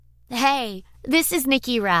Hey, this is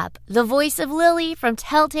Nikki Rapp, the voice of Lily from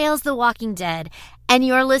Telltale's The Walking Dead, and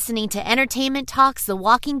you're listening to Entertainment Talks The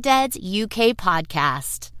Walking Dead's UK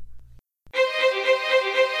podcast.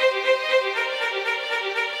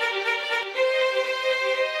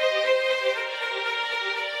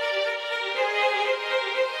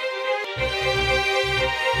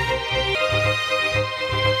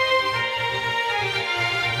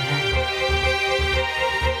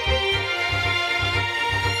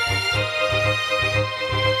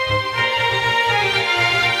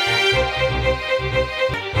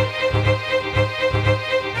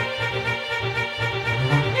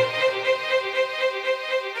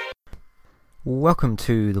 Welcome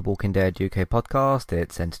to the Walking Dead UK podcast.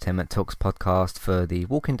 It's Entertainment Talks podcast for the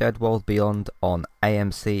Walking Dead World Beyond on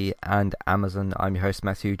AMC and Amazon. I'm your host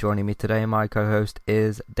Matthew. Joining me today, my co-host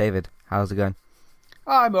is David. How's it going?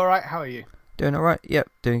 I'm alright, how are you? Doing alright? Yep,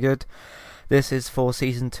 doing good. This is for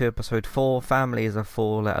Season 2, Episode 4. Family is a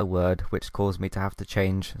 4-letter word, which caused me to have to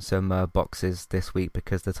change some boxes this week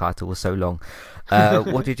because the title was so long.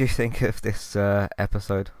 What did you think of this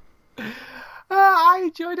episode? I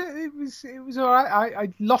enjoyed it. It was all right.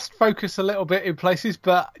 I lost focus a little bit in places,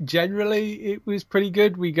 but generally it was pretty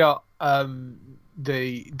good. We got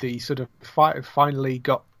the sort of finally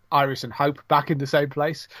got Iris and Hope back in the same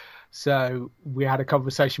place. So we had a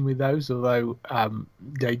conversation with those, although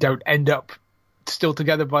they don't end up still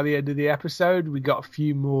together by the end of the episode. We got a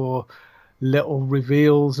few more little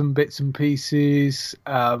reveals and bits and pieces.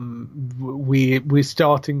 We're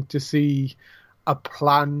starting to see a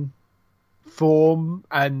plan form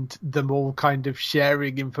and them all kind of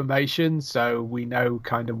sharing information, so we know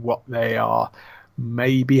kind of what they are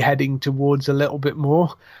maybe heading towards a little bit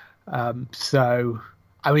more. So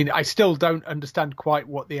I mean, I still don't understand quite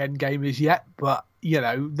what the end game is yet, but you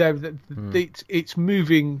know, it's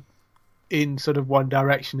moving in sort of one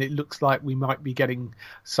direction. It looks like we might be getting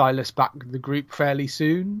Silas back with the group fairly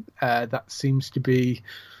soon. That seems to be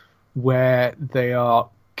where they are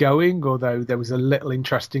going, although there was a little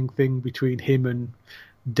interesting thing between him and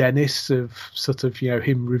Dennis of sort of, you know,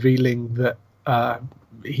 him revealing that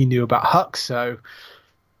he knew about Huck. So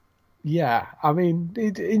yeah, I mean,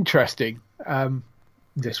 it's interesting.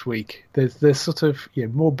 This week there's sort of, you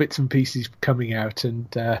know, more bits and pieces coming out, and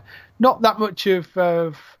not that much of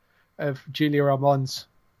Julia Armand's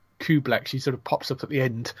Kublek. She sort of pops up at the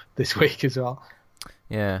end this week as well.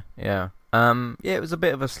 Yeah, it was a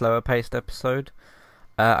bit of a slower paced episode.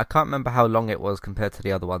 I can't remember how long it was compared to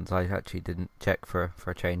the other ones. I actually didn't check for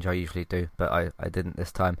a change. I usually do, but I didn't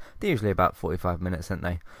this time. They're usually about 45 minutes, aren't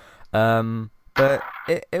they? But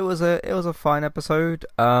it was a fine episode.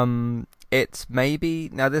 It's maybe,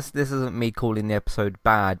 now this isn't me calling the episode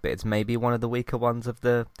bad, but it's maybe one of the weaker ones of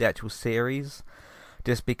the actual series,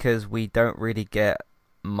 just because we don't really get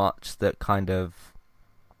much that kind of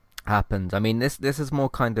happens. I mean, this is more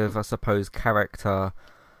kind of, I suppose, character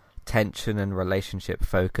tension and relationship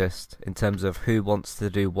focused in terms of who wants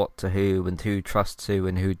to do what to who, and who trusts who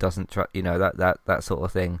and who doesn't trust, you know, that sort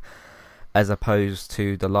of thing, as opposed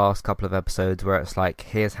to the last couple of episodes where it's like,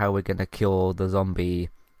 here's how we're going to cure the zombie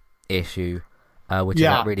issue, which is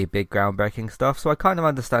not really big groundbreaking stuff. So I kind of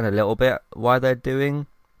understand a little bit why they're doing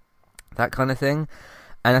that kind of thing.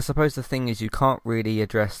 And I suppose the thing is, you can't really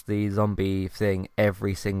address the zombie thing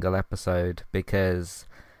every single episode because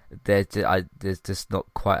there's just not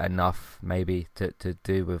quite enough maybe to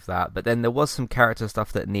do with that. But then there was some character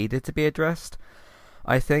stuff that needed to be addressed,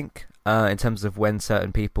 I think, in terms of when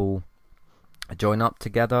certain people join up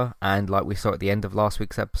together, and like we saw at the end of last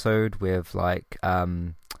week's episode with like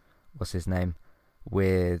what's his name,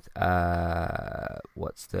 with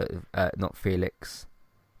what's the not Felix,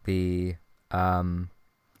 the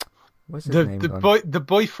what's his name? The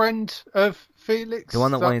boyfriend of Felix, the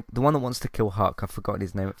one that wants to kill Huck. I've forgotten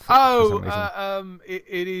his name. For some reason.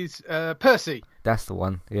 It is Percy. That's the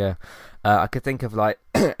one. Yeah, I could think of like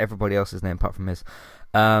everybody else's name apart from his.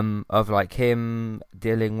 Of like him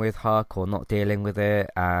dealing with Huck or not dealing with it,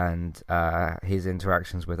 and his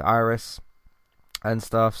interactions with Iris and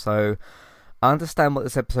stuff. So I understand what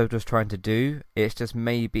this episode was trying to do. It's just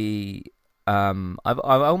maybe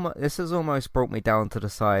this has almost brought me down to the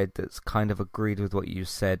side that's kind of agreed with what you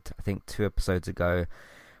said, I think 2 episodes ago,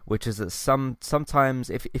 which is that sometimes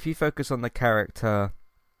if you focus on the character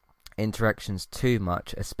interactions too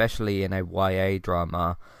much, especially in a YA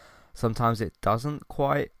drama, sometimes it doesn't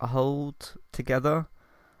quite hold together,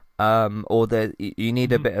 or that you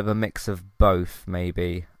need a bit of a mix of both,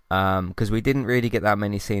 maybe, because we didn't really get that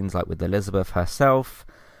many scenes like with Elizabeth herself,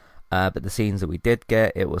 but the scenes that we did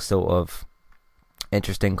get, it was sort of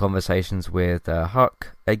interesting conversations with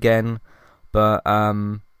Huck again, but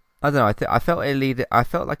I don't know. I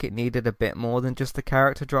felt like it needed a bit more than just the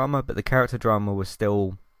character drama, but the character drama was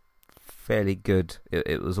still fairly good.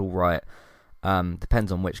 It was all right.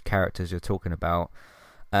 Depends on which characters you're talking about.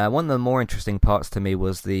 One of the more interesting parts to me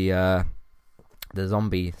was the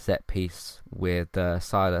zombie set piece with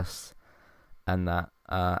Silas and that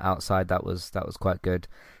outside. That was quite good.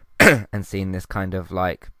 And seeing this kind of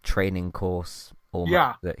like training course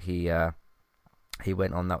almost that he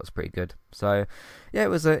went on, that was pretty good. So yeah, it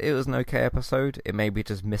was an okay episode. It maybe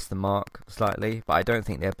just missed the mark slightly, but I don't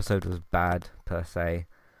think the episode was bad per se.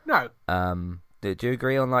 No. Do you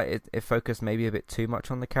agree on like it focused maybe a bit too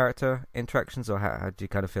much on the character interactions, or how do you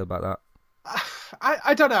kind of feel about that?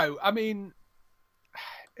 I don't know. I mean,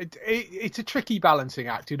 it's a tricky balancing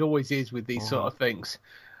act. It always is with these sort of things.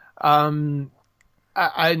 And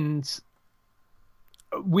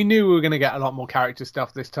we knew we were going to get a lot more character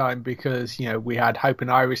stuff this time because, you know, we had Hope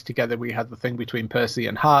and Iris together. We had the thing between Percy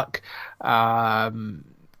and Huck.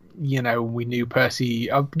 You know, we knew Percy,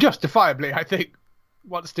 justifiably, I think,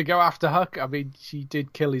 wants to go after Huck. I mean, she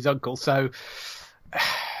did kill his uncle. So,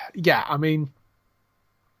 yeah, I mean,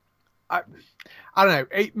 I don't know.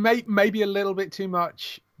 It may be a little bit too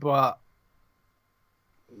much, but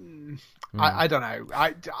I don't know.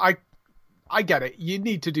 I get it. You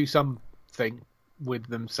need to do something with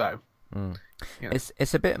them, so you know.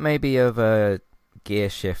 It's a bit maybe of a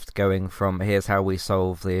gear shift going from here's how we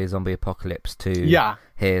solve the zombie apocalypse to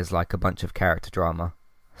here's like a bunch of character drama.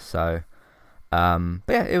 So but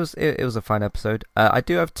yeah, it was a fun episode. I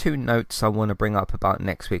do have 2 notes I want to bring up about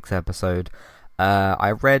next week's episode.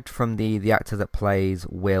 I read from the actor that plays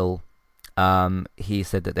Will. He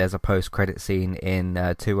said that there's a post-credit scene in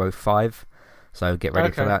 205, so get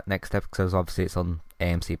ready for that next episode. Obviously it's on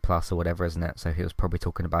AMC Plus or whatever, isn't it? So he was probably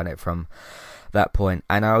talking about it from that point.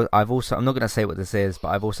 And I've also, I'm not going to say what this is, but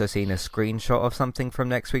I've also seen a screenshot of something from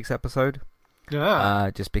next week's episode.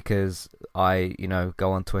 Just because I,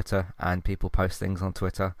 go on Twitter and people post things on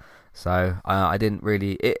Twitter. So I didn't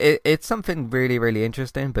really. It's something really, really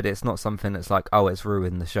interesting, but it's not something that's like, oh, it's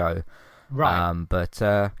ruined the show. Right. But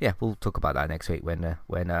yeah, we'll talk about that next week when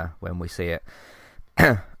we see it.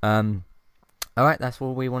 All right, that's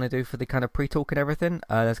what we want to do for the kind of pre-talk and everything.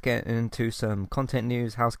 Let's get into some content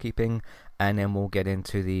news, housekeeping, and then we'll get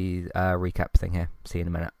into the recap thing here. See you in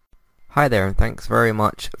a minute. Hi there, and thanks very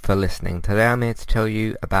much for listening. Today I'm here to tell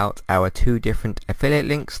you about our 2 different affiliate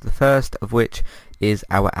links. The first of which is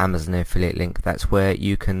our Amazon affiliate link. That's where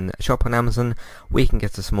you can shop on Amazon. We can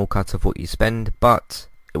get a small cut of what you spend, but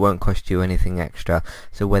it won't cost you anything extra.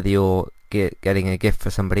 So whether you're getting a gift for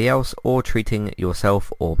somebody else or treating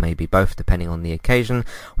yourself, or maybe both depending on the occasion,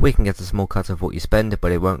 we can get a small cut of what you spend,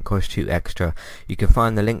 but it won't cost you extra. You can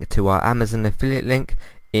find the link to our Amazon affiliate link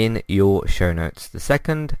in your show notes. The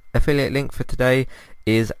second affiliate link for today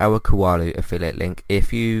is our Kualu affiliate link.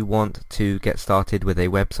 If you want to get started with a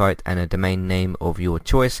website and a domain name of your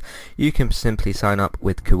choice, you can simply sign up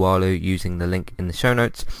with Kualu using the link in the show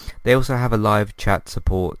notes. They also have a live chat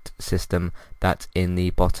support system that's in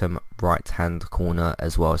the bottom right hand corner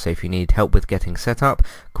as well. So if you need help with getting set up,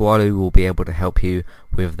 Kualu will be able to help you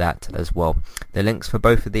with that as well. The links for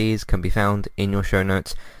both of these can be found in your show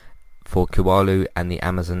notes for Kualu and the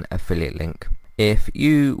Amazon affiliate link. If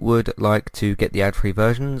you would like to get the ad-free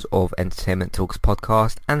versions of Entertainment Talks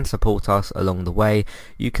podcast and support us along the way,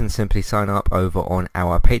 you can simply sign up over on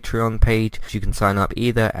our Patreon page. You can sign up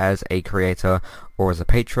either as a creator or as a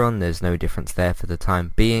patron. There's no difference there for the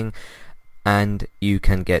time being. And you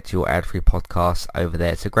can get your ad-free podcasts over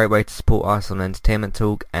there. It's a great way to support us on Entertainment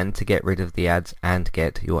Talk and to get rid of the ads and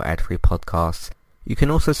get your ad-free podcasts. You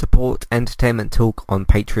can also support Entertainment Talk on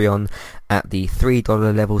Patreon at the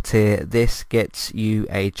 $3 level tier. This gets you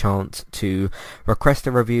a chance to request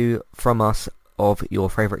a review from us of your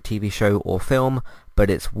favourite TV show or film,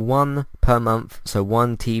 but it's 1 per month, so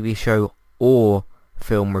 1 TV show or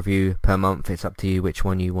film review per month. It's up to you which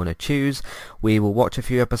one you want to choose. We will watch a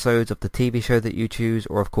few episodes of the TV show that you choose,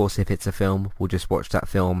 or of course if it's a film, we'll just watch that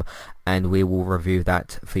film and we will review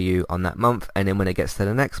that for you on that month. And then when it gets to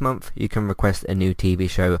the next month, you can request a new TV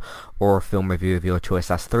show or a film review of your choice.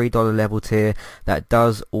 That's $3 level tier. That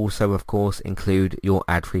does also of course include your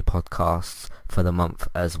ad-free podcasts for the month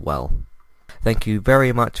as well. Thank you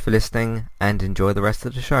very much for listening and enjoy the rest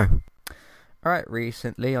of the show. Alright,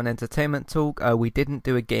 recently on Entertainment Talk, we didn't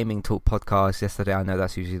do a Gaming Talk podcast yesterday. I know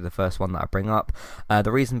that's usually the first one that I bring up.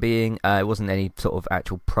 The reason being, it wasn't any sort of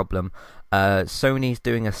actual problem. Sony's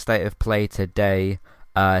doing a state of play today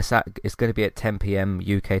It's going to be at 10 p.m.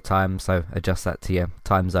 UK time, so adjust that to your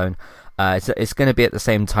time zone. It's going to be at the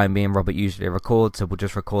same time me and Robert usually record, so we'll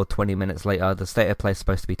just record 20 minutes later. The state of play is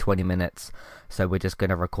supposed to be 20 minutes, so we're just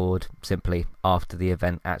going to record simply after the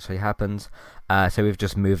event actually happens. So we've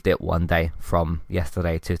just moved it one day from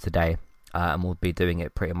yesterday to today, and we'll be doing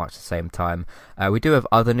it pretty much the same time. We do have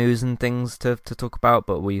other news and things to talk about,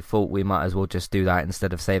 but we thought we might as well just do that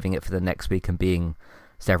instead of saving it for the next week and being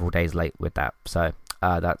several days late with that. So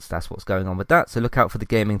that's what's going on with that. So look out for the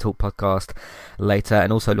Gaming Talk podcast later,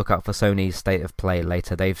 and also look out for Sony's State of Play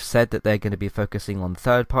later. They've said that they're going to be focusing on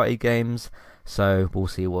third-party games, so we'll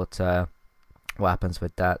see what happens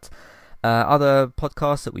with that. Other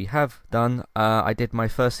podcasts that we have done, I did my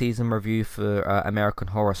first season review for American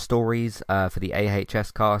Horror Stories for the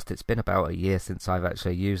AHS cast. It's been about a year since I've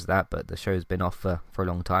actually used that, but the show's been off for a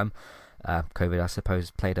long time. COVID, I suppose,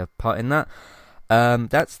 played a part in that. So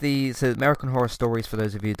American Horror Stories, for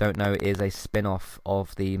those of you who don't know, is a spin-off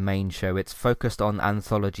of the main show. It's focused on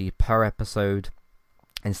anthology per episode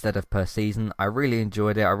instead of per season. I really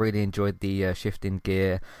enjoyed it. I really enjoyed the shift in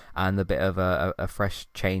gear and the bit of a fresh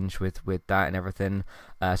change with that and everything.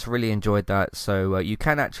 So really enjoyed that. So you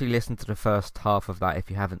can actually listen to the first half of that if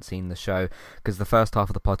you haven't seen the show, because the first half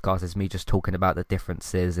of the podcast is me just talking about the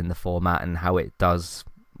differences in the format and how it does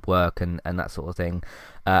work and that sort of thing,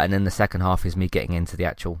 and then the second half is me getting into the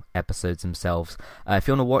actual episodes themselves. If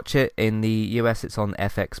you want to watch it in the US, it's on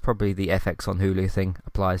FX. Probably the FX on Hulu thing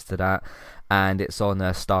applies to that, and it's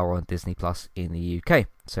on Star on Disney Plus in the UK.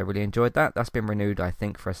 So really enjoyed that. That's been renewed, I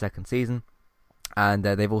think, for a second season, and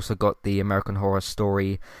they've also got the American Horror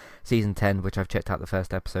Story season 10, which I've checked out the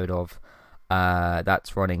first episode of.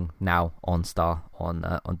 That's running now on Star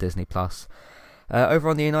on Disney Plus. Over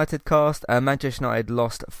on the United cast, Manchester United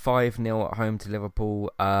lost 5-0 at home to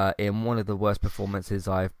Liverpool in one of the worst performances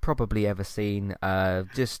I've probably ever seen.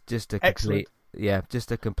 Just a complete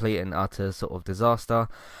and utter sort of disaster.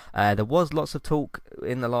 There was lots of talk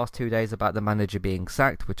in the last 2 days about the manager being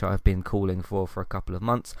sacked, which I've been calling for a couple of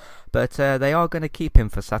months, but they are going to keep him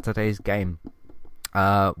for Saturday's game.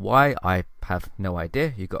 Why? I have no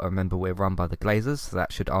idea. You've got to remember we're run by the Glazers, so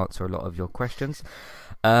that should answer a lot of your questions.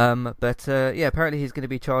 Apparently he's going to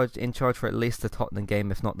be in charge for at least the Tottenham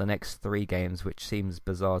game, if not the next 3 games, which seems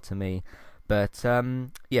bizarre to me. But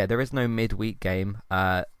there is no midweek game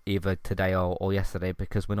either today or yesterday,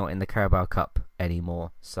 because we're not in the Carabao Cup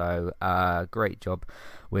anymore. So great job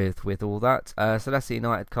with all that. So that's the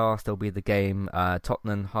United cast. There'll be the game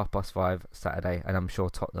Tottenham 5:30 Saturday, and I'm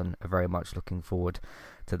sure Tottenham are very much looking forward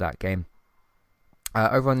to that game.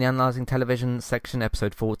 Over on the Analysing Television section,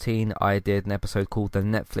 episode 14, I did an episode called The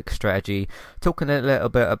Netflix Strategy, talking a little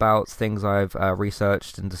bit about things I've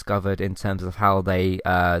researched and discovered in terms of how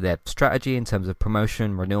their strategy in terms of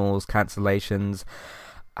promotion, renewals, cancellations,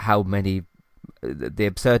 the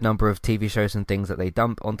absurd number of TV shows and things that they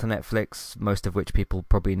dump onto Netflix, most of which people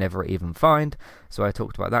probably never even find. So I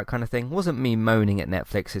talked about that kind of thing. It wasn't me moaning at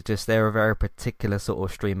Netflix, it's just they're a very particular sort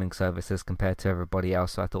of streaming services compared to everybody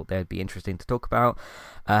else, so I thought they'd be interesting to talk about.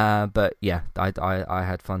 But yeah, I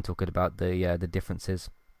had fun talking about the differences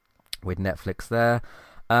with Netflix there.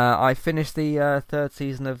 I finished the third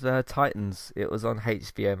season of Titans. It was on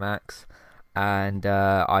HBO Max, and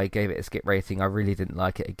I gave it a skip rating. I really didn't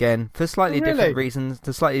like it again for slightly different reasons.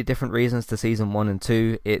 To season 1 and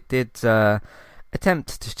 2, it did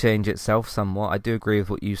attempt to change itself somewhat. I do agree with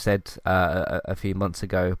what you said a few months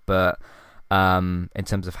ago, but in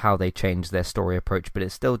terms of how they changed their story approach, but it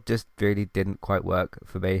still just really didn't quite work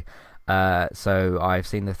for me. So I've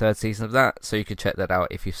seen the third season of that, so you can check that out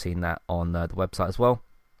if you've seen that on the website as well.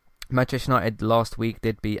 Manchester United last week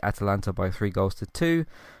did beat Atalanta by 3-2.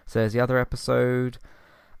 So there's the other episode.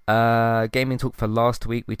 Gaming Talk for last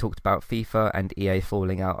week, we talked about FIFA and EA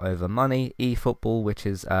falling out over money. eFootball, which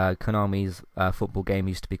is Konami's football game,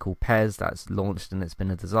 used to be called PES. That's launched and it's been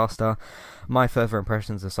a disaster. My further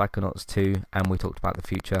impressions of Psychonauts 2, and we talked about the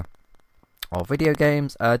future of video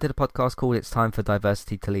games. Did a podcast called It's Time for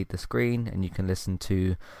Diversity to Lead the Screen, and you can listen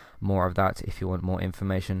to more of that if you want more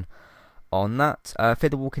information on that. For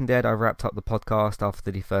The Walking Dead, I wrapped up the podcast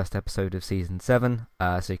after the first episode of season 7,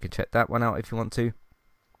 so you can check that one out if you want to.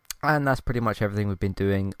 And that's pretty much everything we've been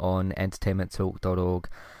doing on entertainmenttalk.org,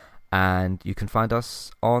 and you can find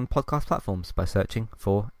us on podcast platforms by searching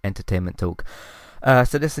for Entertainment Talk.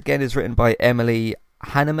 So this again is written by Emily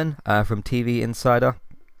Hanneman from TV Insider.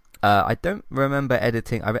 I don't remember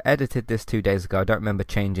editing. I edited this 2 days ago. I don't remember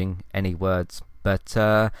changing any words, but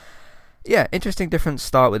yeah, interesting different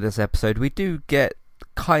start with this episode. We do get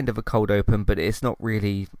kind of a cold open, but it's not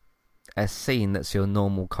really a scene that's your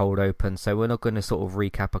normal cold open, so we're not going to sort of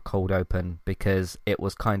recap a cold open because it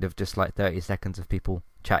was kind of just like 30 seconds of people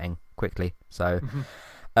chatting quickly. So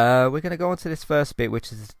we're going to go on to this first bit,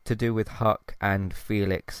 which is to do with Huck and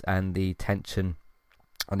Felix and the tension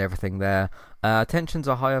and everything there. Tensions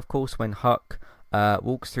are high, of course, when Huck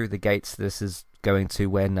walks through the gates. This is going to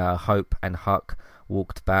when Hope and Huck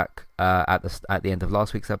walked back at the end of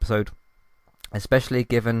last week's episode, especially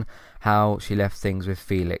given how she left things with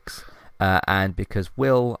Felix, and because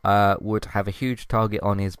Will would have a huge target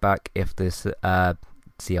on his back if this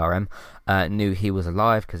CRM knew he was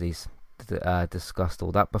alive, because he's discussed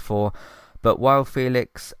all that before. But while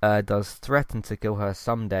Felix does threaten to kill her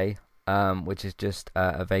someday, which is just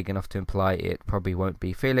vague enough to imply it probably won't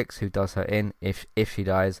be Felix who does her in if she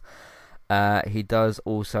dies, he does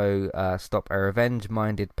also stop a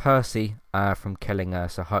revenge-minded Percy from killing her,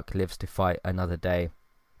 so Huck lives to fight another day.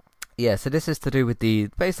 Yeah, so this is to do with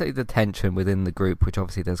basically the tension within the group, which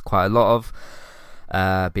obviously there's quite a lot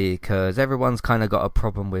of, because everyone's kind of got a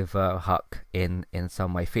problem with Huck in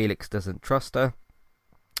some way. Felix doesn't trust her,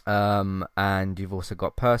 and you've also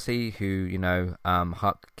got Percy, who,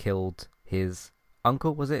 Huck killed his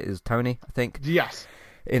uncle, was it? It was Tony, I think. Yes.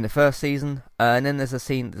 In the first season, and then there's a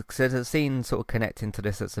scene sort of connecting to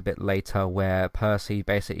this that's a bit later, where Percy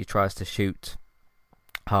basically tries to shoot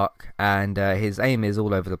Huck, and his aim is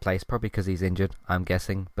all over the place, probably because he's injured, I'm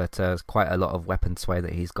guessing, but there's quite a lot of weapon sway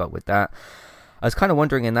that he's got with that. I was kind of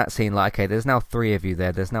wondering in that scene, like, okay, there's now 3 of you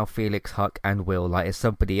there. There's now Felix, Huck, and Will. Like, is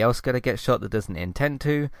somebody else going to get shot that doesn't intend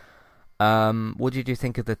to? What did you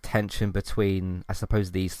think of the tension between, I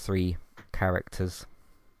suppose, these 3 characters?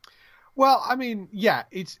 Well, I mean, yeah,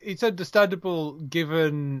 it's understandable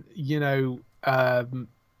given,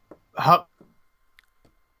 Huck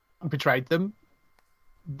betrayed them.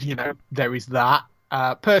 There is that.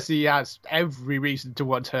 Percy has every reason to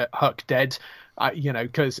want Huck dead,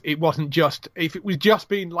 because it wasn't just, if it was just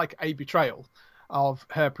being like a betrayal of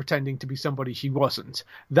her pretending to be somebody she wasn't,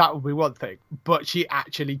 that would be one thing. But she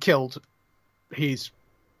actually killed his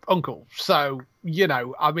uncle. So,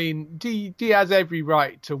 I mean, Dee has every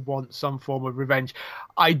right to want some form of revenge.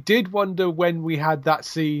 I did wonder when we had that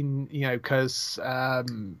scene, because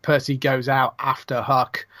Percy goes out after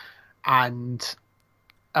Huck and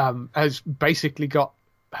has basically got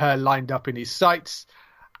her lined up in his sights,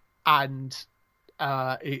 and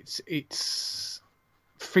it's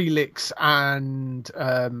Felix and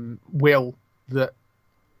Will that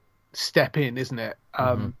step in, isn't it?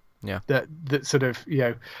 Yeah. That sort of,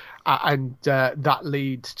 and that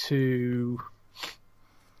leads to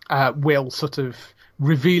Will sort of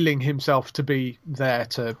revealing himself to be there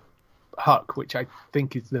to Huck, which I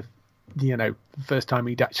think is the first time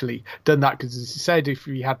he'd actually done that, because as he said, if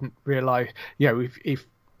he hadn't realised, if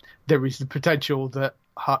there is the potential that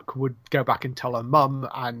Huck would go back and tell her mum,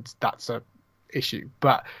 and that's a issue.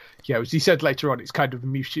 But as he said later on, it's kind of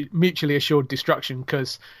mutually assured destruction,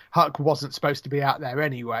 because Huck wasn't supposed to be out there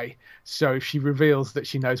anyway. So if she reveals that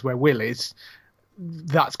she knows where Will is,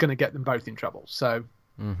 that's going to get them both in trouble. So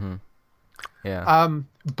yeah.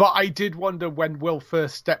 But I did wonder when Will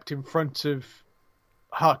first stepped in front of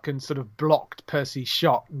Huck and sort of blocked Percy's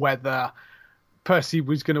shot, whether Percy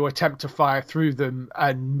was going to attempt to fire through them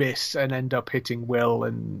and miss and end up hitting Will,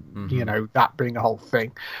 and that being a whole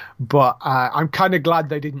thing. But I'm kind of glad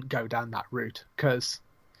they didn't go down that route, because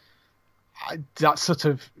that sort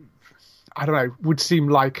of, I don't know, would seem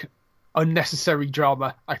like unnecessary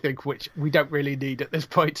drama, I think, which we don't really need at this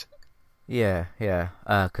point. Yeah,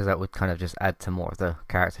 because that would kind of just add to more of the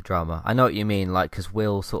character drama. I know what you mean, like, because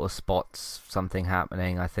Will sort of spots something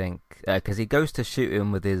happening, I think, because he goes to shoot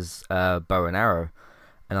him with his bow and arrow,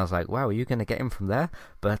 and I was like, wow, are you going to get him from there?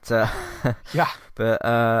 But, yeah. But,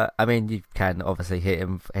 I mean, you can obviously hit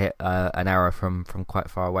an arrow from quite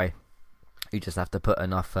far away. You just have to put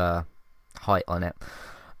enough height on it.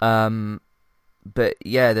 But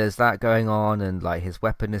yeah, there's that going on, and like his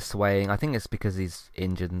weapon is swaying. I think it's because he's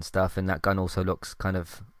injured and stuff, and that gun also looks kind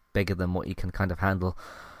of bigger than what you can kind of handle.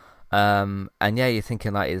 And yeah, you're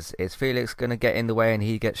thinking like, is Felix gonna get in the way and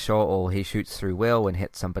he gets shot, or he shoots through Will and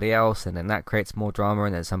hits somebody else, and then that creates more drama,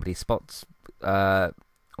 and then somebody spots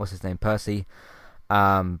what's his name, Percy,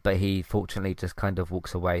 but he fortunately just kind of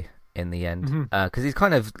walks away in the end, because he's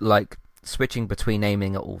kind of like switching between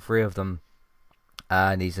aiming at all 3 of them.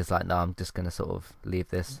 And he's just like, no, I'm just going to sort of leave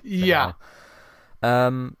this. Yeah.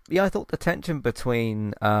 I thought the tension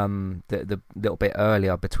between the little bit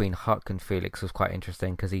earlier between Huck and Felix was quite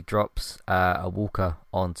interesting, because he drops a walker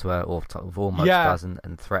onto her, or almost does,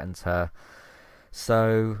 and threatens her.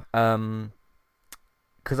 So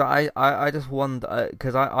Because I just wonder,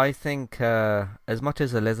 because I think as much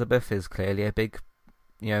as Elizabeth is clearly a big,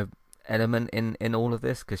 element in all of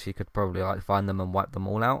this, because she could probably like find them and wipe them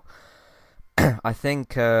all out. I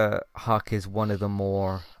think Huck is one of the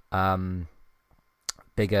more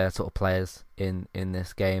bigger sort of players in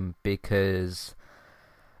this game, because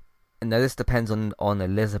now this depends on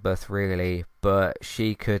Elizabeth really, but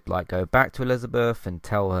she could like go back to Elizabeth and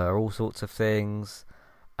tell her all sorts of things.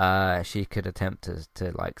 She could attempt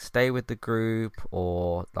to like stay with the group,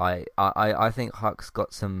 or like I think Huck's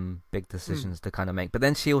got some big decisions to kind of make. But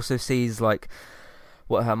then she also sees like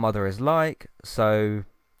what her mother is like, so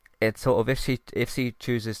it's sort of if she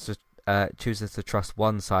chooses to trust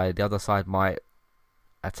one side, the other side might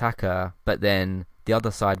attack her. But then the other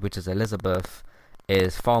side, which is Elizabeth,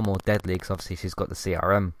 is far more deadly because obviously she's got the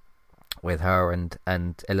CRM with her,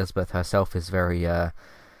 and Elizabeth herself is very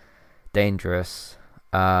dangerous.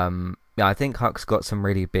 Yeah, I think Huck's got some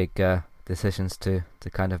really big decisions to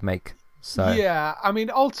kind of make. So yeah, I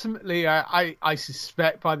mean, ultimately, I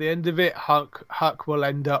suspect by the end of it, Huck will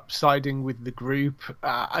end up siding with the group.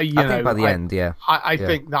 I think by the end, yeah. I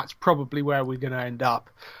think that's probably where we're going to end up.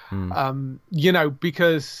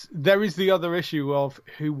 Because there is the other issue of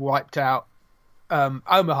who wiped out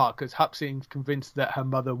Omaha, because Huck seems convinced that her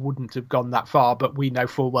mother wouldn't have gone that far, but we know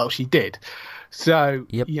full well she did. So,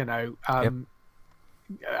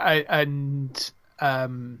 and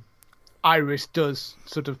Iris does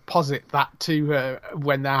sort of posit that to her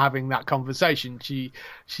when they're having that conversation. She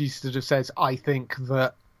sort of says, I think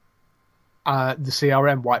that the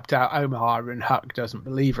CRM wiped out Omaha, and Huck doesn't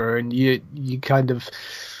believe her. And you kind of,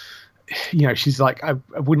 she's like, I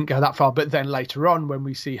wouldn't go that far. But then later on, when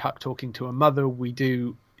we see Huck talking to her mother, we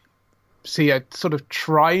do see her sort of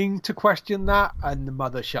trying to question that, and the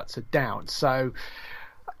mother shuts her down. So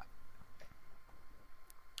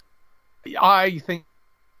I think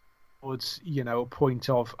towards a point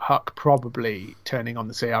of Huck probably turning on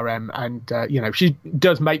the CRM, and she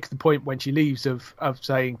does make the point when she leaves of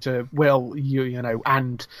saying to Will,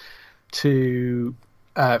 and to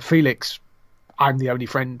Felix, I'm the only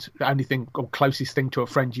friend, only thing or closest thing to a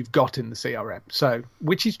friend you've got in the CRM. So,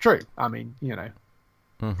 which is true. I mean,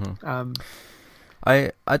 Mm-hmm.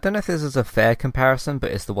 I don't know if this is a fair comparison,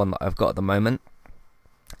 but it's the one that I've got at the moment.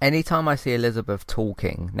 Anytime I see Elizabeth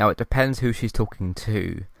talking, now it depends who she's talking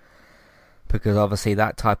to, because obviously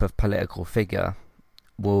that type of political figure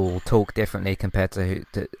will talk differently compared to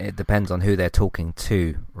it depends on who they're talking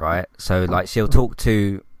to, right? So like she'll talk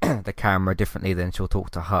to the camera differently than she'll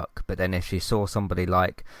talk to Huck, but then if she saw somebody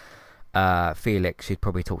like Felix, she'd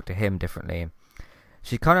probably talk to him differently.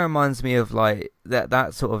 She kind of reminds me of like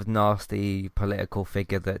that sort of nasty political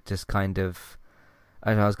figure that just kind of,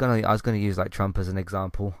 I don't know, I was gonna use like Trump as an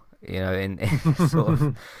example, in sort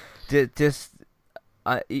of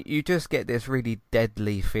you just get this really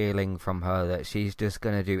deadly feeling from her that she's just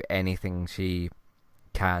gonna do anything she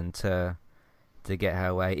can to get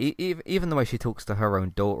her way. Even the way she talks to her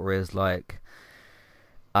own daughter is like,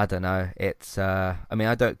 I don't know. It's I mean,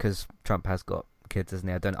 I don't, because Trump has got kids, isn't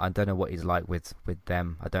he? I don't know what he's like with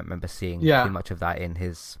them. I don't remember seeing too much of that in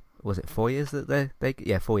his. Was it 4 years that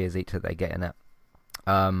they 4 years each that they get in it.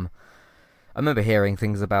 I remember hearing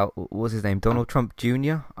things about, what was his name, Donald Trump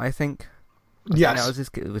Jr., I think. Yes.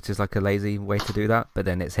 Which is like a lazy way to do that, but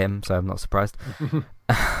then it's him, so I'm not surprised.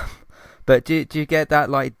 But do you get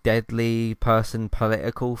that like deadly person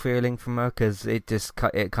political feeling from her? Because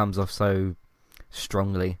it comes off so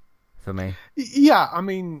strongly for me. Yeah, I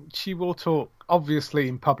mean, she will talk obviously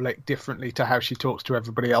in public differently to how she talks to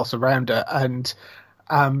everybody else around her, and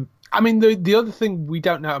I mean, the other thing we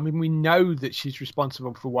don't know, I mean, we know that she's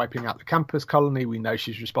responsible for wiping out the campus colony. We know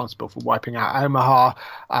she's responsible for wiping out Omaha.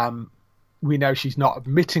 We know she's not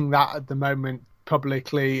admitting that at the moment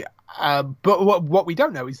publicly. But what we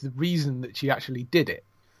don't know is the reason that she actually did it.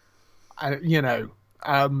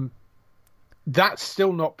 That's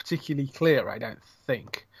still not particularly clear, I don't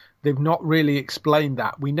think. They've not really explained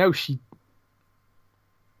that. We know she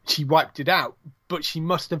wiped it out, but she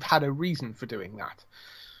must have had a reason for doing that.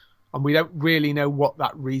 And we don't really know what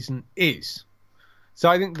that reason is. So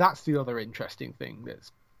I think that's the other interesting thing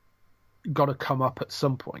that's got to come up at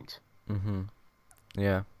some point. Mm-hmm.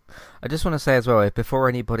 Yeah. I just want to say as well, before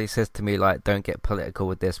anybody says to me, like, don't get political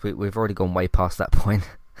with this, we've already gone way past that point.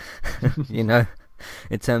 In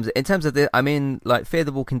terms of this, I mean, like, Fear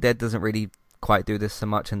the Walking Dead doesn't really quite do this so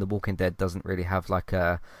much, and The Walking Dead doesn't really have like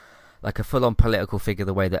a full-on political figure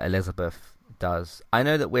the way that Elizabeth does. I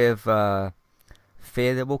know that with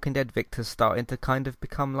Fear the Walking Dead, Victor's starting to kind of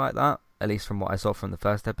become like that, at least from what I saw from the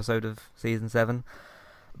first episode of season 7.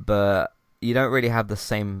 But you don't really have the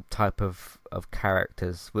same type of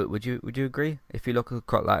characters. Would you agree? If you look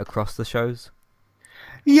across the shows.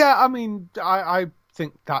 Yeah, I mean, I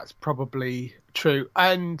think that's probably true,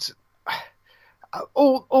 and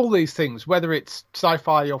all these things, whether it's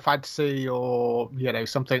sci-fi or fantasy or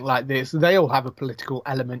something like this, they all have a political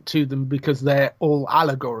element to them because they're all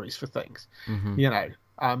allegories for things.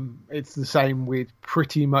 Mm-hmm. It's the same with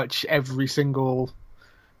pretty much every single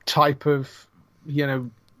type of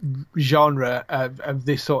genre of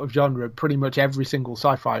this sort of genre. Pretty much every single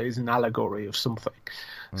sci-fi is an allegory of something.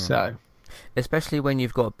 So especially when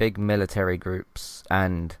you've got big military groups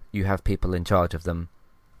and you have people in charge of them,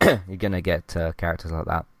 you're gonna get characters like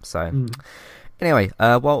that. So anyway,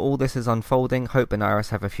 while all this is unfolding, Hope and Iris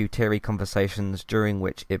have a few teary conversations during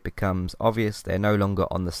which it becomes obvious they're no longer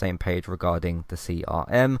on the same page regarding the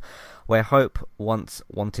CRM, where Hope once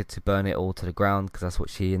wanted to burn it all to the ground because that's what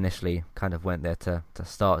she initially kind of went there to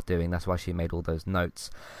start doing. That's why she made all those notes.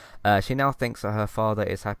 She now thinks that her father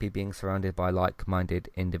is happy being surrounded by like-minded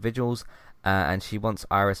individuals, and she wants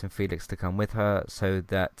Iris and Felix to come with her so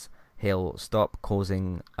that he'll stop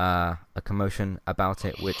causing a commotion about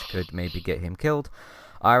it, which could maybe get him killed.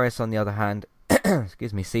 Iris, on the other hand,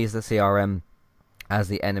 sees the CRM as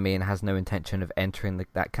the enemy and has no intention of entering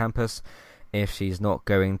that campus if she's not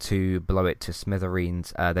going to blow it to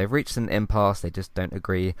smithereens. They've reached an impasse, they just don't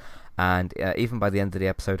agree, and even by the end of the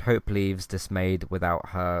episode, Hope leaves dismayed without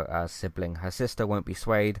her sibling. Her sister won't be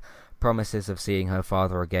swayed, promises of seeing her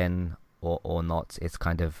father again or not. It's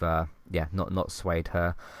kind of, not swayed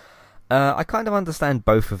her. I kind of understand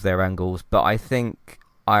both of their angles, but I think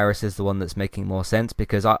Iris is the one that's making more sense,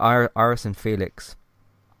 because Iris and Felix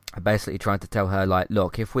are basically trying to tell her, like,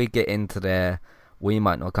 look, if we get into there, we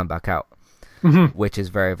might not come back out. Mm-hmm. Which is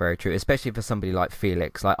very, very true, especially for somebody like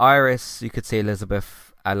Felix. Like Iris, you could see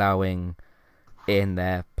Elizabeth allowing in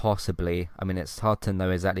there, possibly. I mean, it's hard to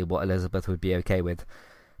know exactly what Elizabeth would be okay with.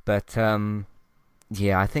 But,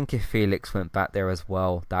 I think if Felix went back there as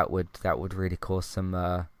well, that would really cause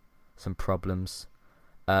some problems,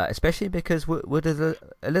 especially because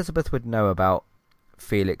Elizabeth would know about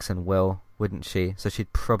Felix and Will, wouldn't she? So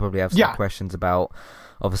she'd probably have some questions about,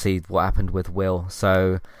 obviously, what happened with Will.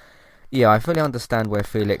 So I fully understand where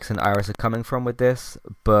Felix and Iris are coming from with this,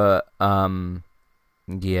 but I mean,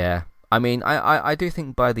 I do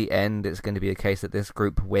think by the end it's going to be a case that this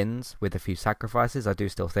group wins with a few sacrifices. I do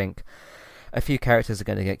still think a few characters are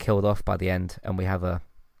going to get killed off by the end, and we have a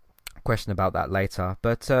question about that later.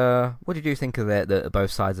 But what did you think of the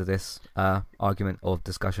both sides of this argument or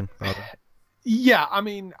discussion, rather? Yeah, I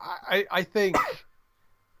mean, I think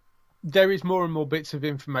there is more and more bits of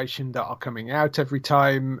information that are coming out every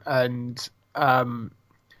time, and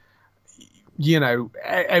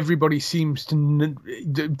everybody seems to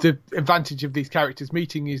the advantage of these characters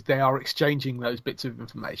meeting is they are exchanging those bits of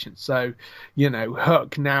information. So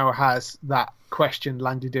Hook now has that question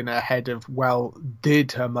landed in her head of, well,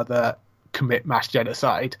 did her mother commit mass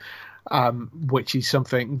genocide, which is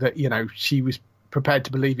something that she was prepared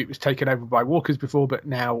to believe it was taken over by walkers before, but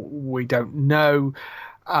now we don't know.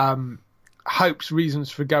 Hope's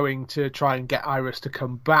reasons for going to try and get Iris to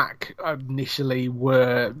come back initially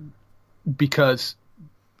were because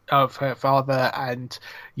of her father, and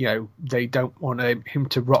they don't want him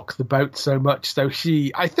to rock the boat so much. So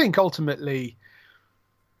she, I think, ultimately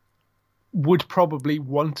would probably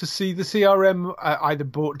want to see the CRM either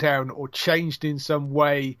brought down or changed in some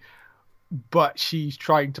way, but she's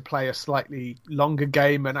trying to play a slightly longer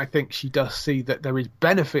game, and I think she does see that there is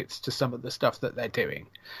benefits to some of the stuff that they're doing.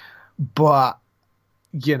 But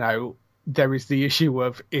there is the issue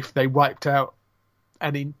of, if they wiped out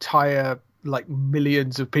an entire, like,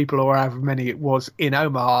 millions of people or however many it was in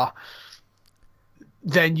Omaha,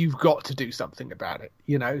 then you've got to do something about it,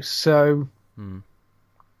 so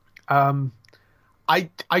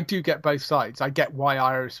I do get both sides. I get why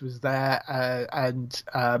Iris was there,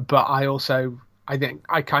 but I think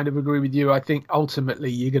I kind of agree with you. I think ultimately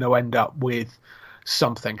you're going to end up with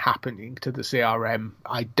something happening to the CRM.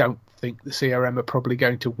 I don't think the CRM are probably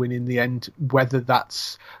going to win in the end, whether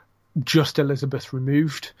that's just Elizabeth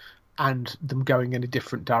removed and them going in a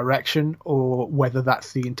different direction, or whether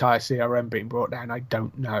that's the entire CRM being brought down. I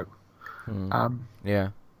don't know.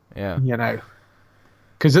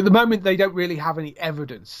 Because at the moment they don't really have any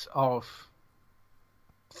evidence of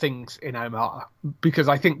things in Omaha, because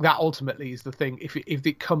I think that ultimately is the thing. If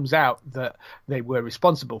it comes out that they were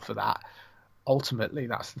responsible for that, ultimately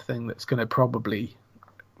that's the thing that's going to probably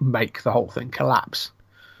make the whole thing collapse.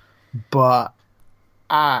 But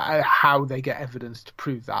how they get evidence to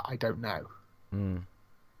prove that, I don't know.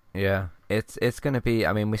 Yeah, it's going to be.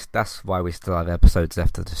 I mean, that's why we still have episodes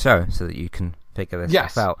after the show, so that you can figure this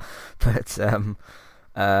stuff out.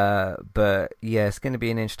 But yeah, it's going to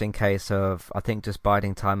be an interesting case of, I think, just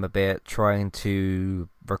biding time a bit, trying to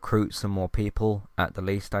recruit some more people at the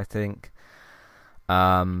least. I think,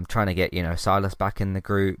 trying to get Silas back in the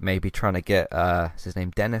group, maybe trying to get is his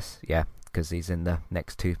name Dennis? Yeah, because he's in the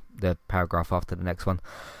the paragraph after the next one.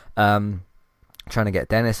 Trying to get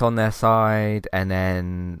Dennis on their side, and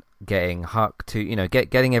then getting Huck to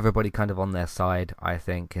getting everybody kind of on their side, I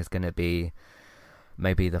think, is going to be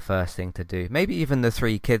maybe the first thing to do. Maybe even the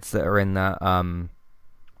 3 kids that are in that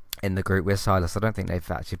in the group with Silas. I don't think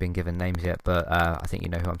they've actually been given names yet, but I think you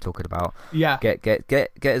know who I'm talking about. Yeah.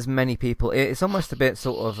 Get as many people. It's almost a bit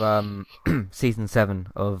sort of season 7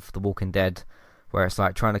 of The Walking Dead, where it's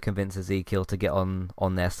like trying to convince Ezekiel to get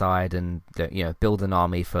on their side and build an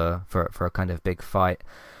army for a kind of big fight.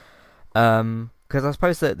 Because I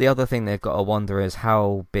suppose that the other thing they've got to wonder is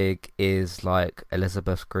how big is like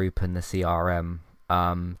Elizabeth's group and the CRM.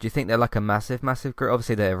 Do you think they're like a massive group?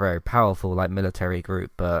 Obviously they're a very powerful like military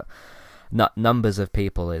group, but numbers of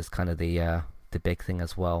people is kind of the big thing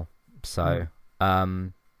as well. So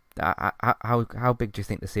how big do you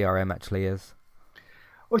think the CRM actually is?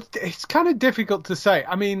 Well, it's kind of difficult to say.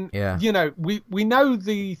 I mean, we know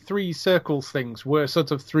the 3 circles things were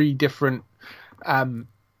sort of 3 different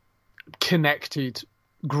connected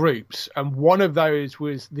groups, and one of those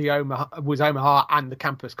was Omaha and the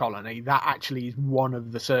campus colony. That actually is one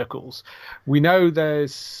of the circles. We know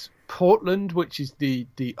there's Portland, which is the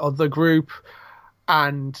other group,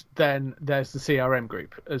 and then there's the CRM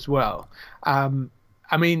group as well. I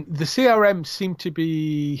mean, the CRM seem to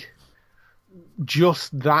be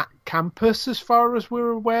just that campus as far as we're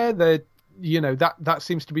aware. That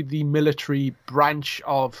seems to be the military branch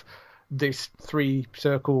of this 3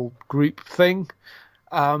 circle group thing.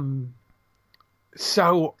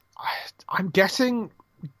 So I'm guessing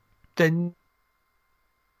they're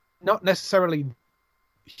not necessarily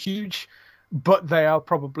huge, but they are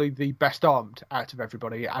probably the best armed out of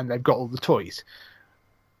everybody, and they've got all the toys,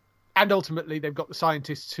 and ultimately they've got the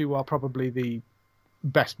scientists who are probably the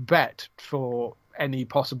best bet for any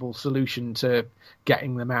possible solution to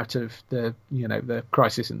getting them out of the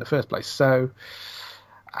crisis in the first place. So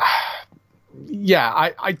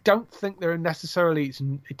I don't think there are necessarily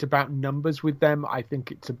it's about numbers with them. I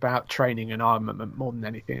think it's about training and armament more than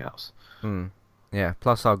anything else. Yeah,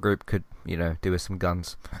 plus our group could do with some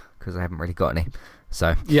guns, because they haven't really got any.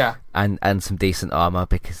 So yeah, and some decent armor,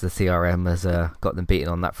 because the CRM has got them beaten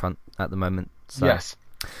on that front at the moment. So. Yes.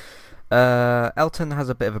 Elton has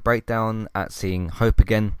a bit of a breakdown at seeing Hope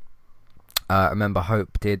again. Remember,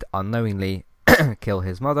 Hope did unknowingly kill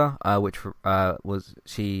his mother, which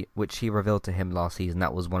she revealed to him last season.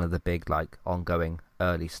 That was one of the big ongoing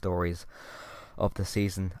early stories of the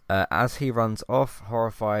season. As he runs off,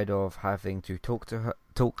 horrified of having to talk to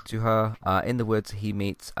her in the woods, he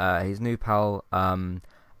meets his new pal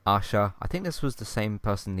Asha. I think this was the same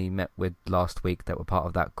person he met with last week that were part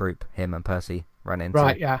of that group him and Percy ran into.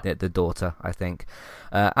 Right, yeah. The daughter, I think.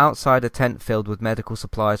 Outside a tent filled with medical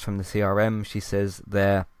supplies from the CRM, she says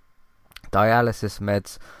they're dialysis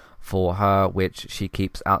meds for her, which she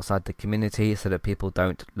keeps outside the community so that people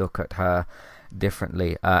don't look at her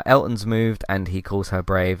differently. Elton's moved and he calls her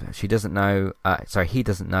brave. He doesn't know,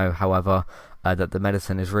 however, that the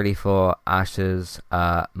medicine is really for Asha's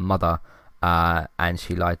mother, and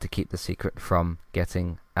she lied to keep the secret from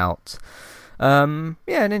getting out. An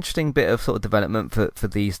interesting bit of sort of development for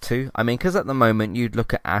these two. I mean, because at the moment you'd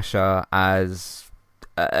look at Asha as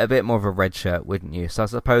a bit more of a red shirt, wouldn't you? So I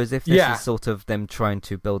suppose if this is sort of them trying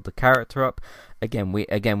to build the character up,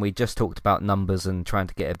 we just talked about numbers and trying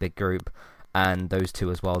to get a big group, and those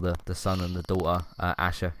two as well, the son and the daughter,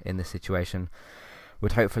 Asha in this situation,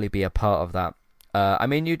 would hopefully be a part of that. I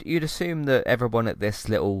mean, you'd assume that everyone at this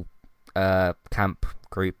little camp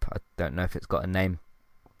group, I don't know if it's got a name,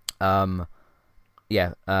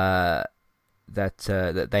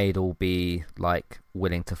 that they'd all be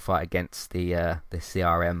willing to fight against the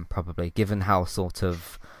CRM, probably, given how sort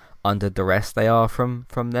of under duress they are from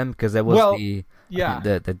them, because there was I think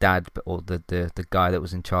the dad or the guy that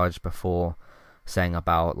was in charge before saying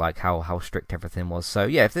about how strict everything was. So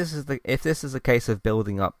yeah, if this is a case of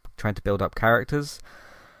trying to build up characters,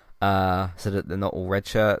 so that they're not all red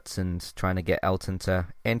shirts, and trying to get Elton to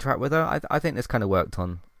interact with her, I think this kind of worked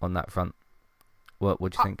on that front. What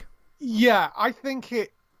do you think? Yeah, I think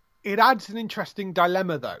it adds an interesting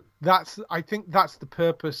dilemma, though. I think that's the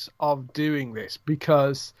purpose of doing this,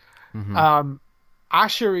 because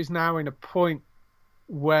Asha is now in a point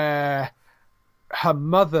where her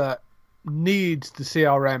mother needs the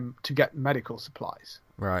CRM to get medical supplies.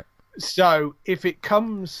 Right. So if it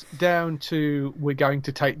comes down to we're going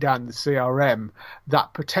to take down the CRM,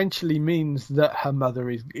 that potentially means that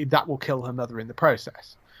that will kill her mother in the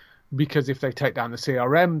process. Because if they take down the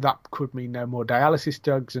CRM, that could mean no more dialysis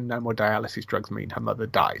drugs, and no more dialysis drugs mean her mother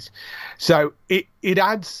dies. So it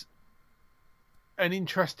adds an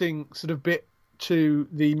interesting sort of bit to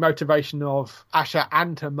the motivation of Asha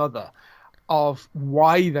and her mother, of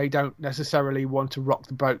why they don't necessarily want to rock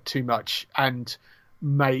the boat too much and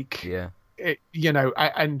make it,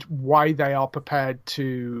 and why they are prepared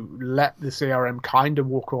to let the CRM kind of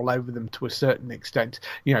walk all over them to a certain extent.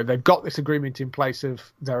 They've got this agreement in place of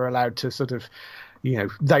they're allowed to sort of,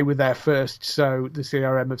 they were there first, so the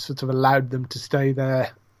CRM have sort of allowed them to stay there.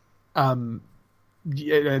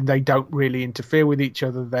 They don't really interfere with each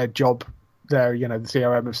other. Their job there, the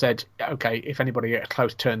CRM have said, okay, if anybody gets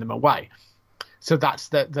close, turn them away. So that's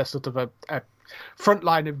the sort of a front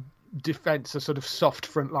line of defense, a sort of soft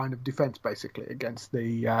front line of defense, basically, against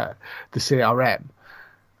the CRM,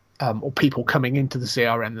 or people coming into the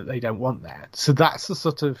CRM that they don't want there. So that's the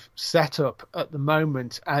sort of setup at the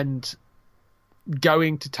moment. And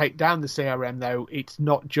going to take down the CRM, though, it's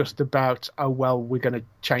not just about, we're going to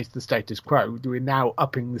change the status quo. We're now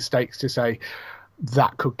upping the stakes to say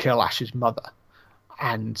that could kill Ash's mother,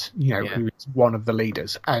 and who is one of the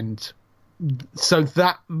leaders. And so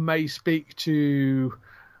that may speak to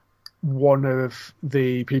one of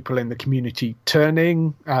the people in the community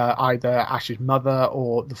turning, either Ash's mother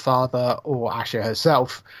or the father or Asha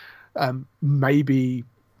herself, maybe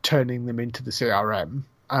turning them into the CRM,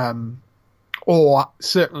 or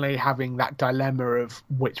certainly having that dilemma of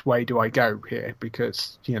which way do I go here?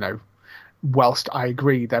 Because, whilst I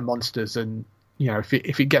agree they're monsters, and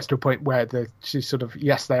if it gets to a point where she's sort of,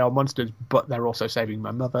 yes, they are monsters, but they're also saving my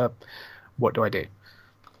mother, what do I do?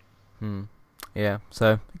 Yeah,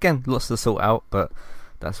 so again, lots to sort out, but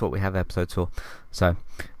that's what we have episodes for. So,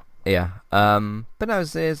 yeah. But no,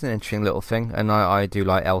 it's an interesting little thing, and I do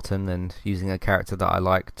like Elton, and using a character that I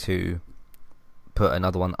like to put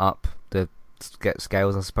another one up to get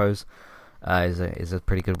scales, I suppose, is a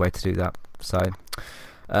pretty good way to do that. So,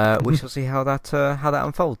 we shall see how that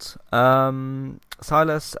unfolds.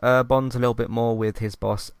 Silas bonds a little bit more with his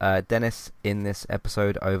boss Dennis in this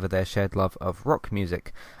episode over their shared love of rock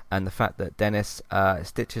music, and the fact that Dennis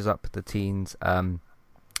stitches up the teen's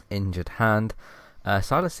injured hand.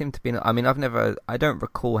 Silas seemed to be, I don't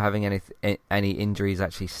recall having any injuries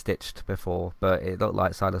actually stitched before, but it looked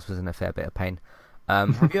like Silas was in a fair bit of pain.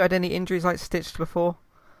 Have you had any injuries like stitched before?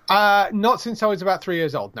 Not since I was about 3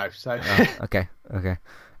 years old, no. So okay.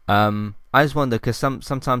 I just wonder, because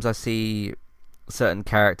sometimes I see certain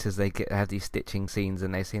characters, they have these stitching scenes,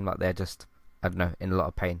 and they seem like they're just, I don't know, in a lot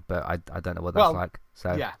of pain, but I don't know what that's like.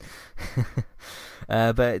 So yeah.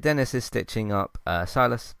 But Dennis is stitching up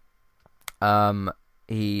Silas.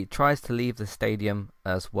 He tries to leave the stadium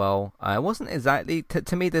as well. It wasn't exactly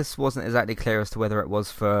to me. This wasn't exactly clear as to whether it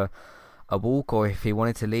was for a walk or if he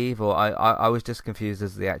wanted to leave, or I was just confused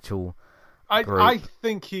as the actual. I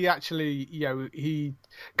think he actually,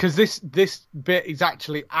 because this bit is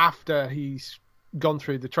actually after he's gone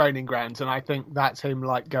through the training grounds, and I think that's him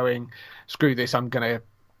like going, screw this, I'm gonna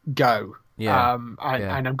go. Yeah. And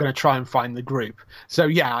I'm going to try and find the group. So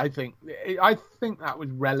yeah, I think that was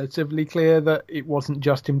relatively clear that it wasn't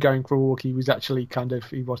just him going for a walk. He was actually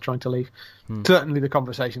he was trying to leave. Certainly the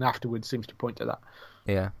conversation afterwards seems to point to that.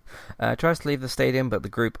 Yeah. Tries to leave the stadium, but the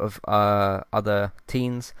group of other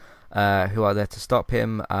teens who are there to stop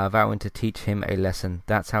him, vowing to teach him a lesson.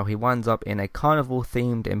 That's how he winds up in a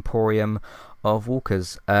carnival-themed emporium of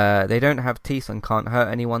walkers. They don't have teeth and can't hurt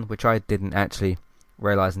anyone, which I didn't actually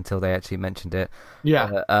realize until they actually mentioned it.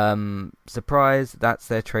 Yeah. Surprise, that's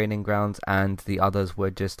their training grounds, and the others were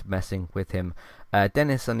just messing with him.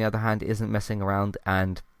 Dennis, on the other hand, isn't messing around,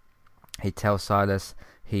 and he tells Silas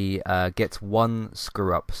he gets one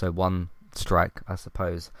screw up, so one strike, I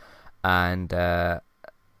suppose, and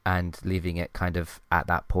leaving it kind of at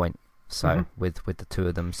that point. So with the two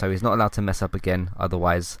of them, so he's not allowed to mess up again.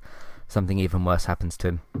 Otherwise, something even worse happens to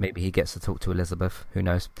him. Maybe he gets to talk to Elizabeth. Who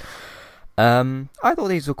knows? I thought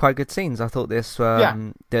these were quite good scenes. I thought this,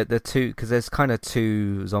 the two, because there's kind of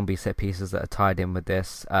two zombie set pieces that are tied in with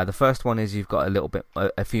this. The first one is you've got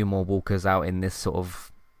a few more walkers out in this sort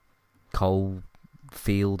of coal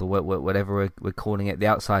field, or whatever we're calling it, the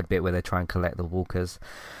outside bit where they try and collect the walkers,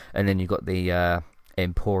 and then you've got the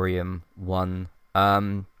Emporium one.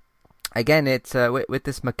 Again, it's with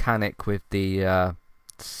this mechanic with the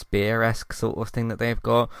spear-esque sort of thing that they've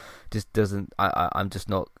got, just doesn't. I'm just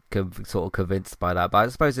not sort of convinced by that, but I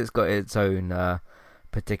suppose it's got its own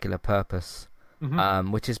particular purpose,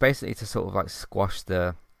 which is basically to sort of like squash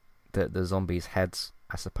the zombies' heads,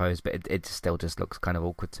 I suppose. But it still just looks kind of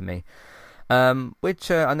awkward to me.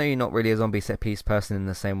 Which I know you're not really a zombie set piece person in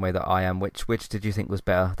the same way that I am. Which did you think was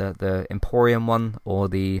better, the Emporium one or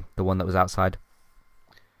the one that was outside?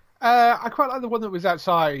 I quite like the one that was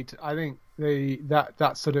outside. I think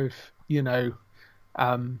that sort of,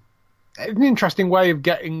 an interesting way of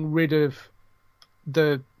getting rid of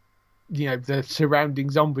the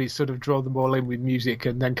surrounding zombies, sort of draw them all in with music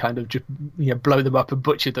and then kind of just blow them up and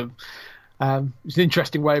butcher them. It's an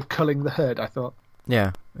interesting way of culling the herd, I thought.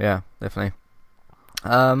 Yeah, definitely.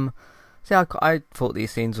 So yeah, I thought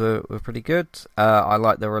these scenes were pretty good. I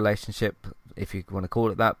like the relationship, if you want to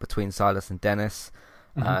call it that, between Silas and Dennis.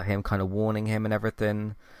 Him kind of warning him and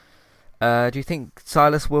everything. Do you think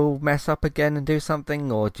Silas will mess up again and do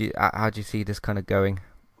something, or how do you see this kind of going?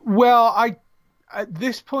 Well, at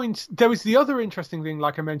this point, there was the other interesting thing,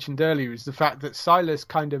 like I mentioned earlier, is the fact that Silas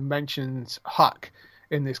kind of mentions Huck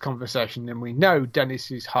in this conversation, and we know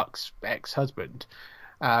Dennis is Huck's ex-husband,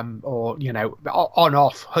 or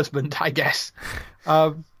on-off husband, I guess.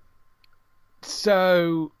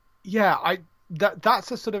 So yeah,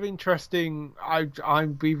 that's a sort of interesting.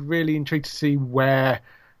 I'd be really intrigued to see where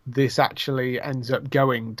this actually ends up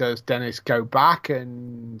going. Does Dennis go back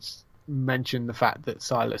and mention the fact that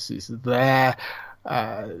Silas is there?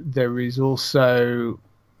 There is also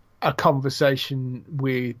a conversation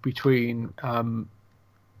between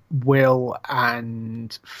Will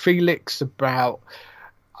and Felix about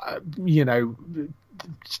the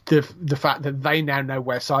fact that they now know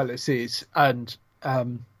where Silas is, and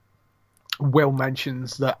Will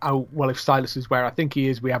mentions that, if Silas is where I think he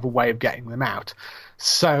is, we have a way of getting them out.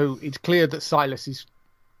 So it's clear that Silas is,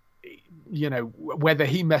 whether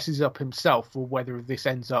he messes up himself or whether this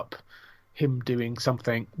ends up him doing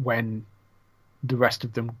something when the rest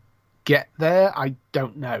of them get there, I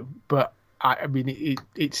don't know. But I mean,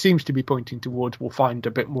 it seems to be pointing towards we'll find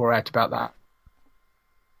a bit more out about that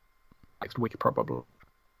next week, probably.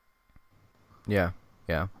 Yeah.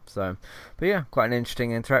 So, but yeah, quite an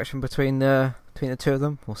interesting interaction between the two of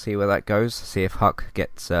them. We'll see where that goes. See if Huck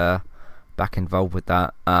gets back involved with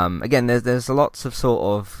that. Again, there's lots of sort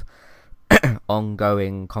of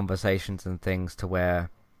ongoing conversations and things to where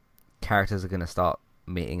characters are going to start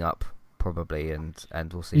meeting up probably, and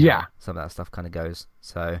we'll see how some of that stuff kind of goes.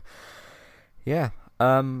 So, yeah.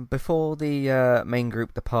 Before the main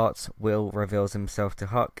group departs, Will reveals himself to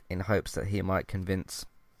Huck in hopes that he might convince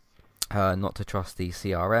her not to trust the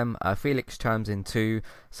CRM. Felix chimes in too,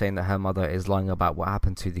 saying that her mother is lying about what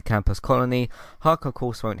happened to the campus colony. Huck, of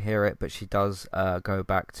course, won't hear it, but she does go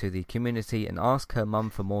back to the community and ask her mum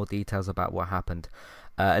for more details about what happened.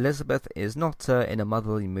 Elizabeth is not in a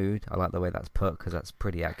motherly mood. I like the way that's put because that's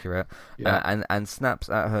pretty accurate. And snaps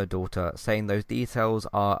at her daughter, saying those details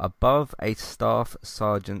are above a staff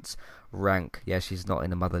sergeant's rank. Yeah, she's not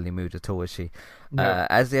in a motherly mood at all, is she? No.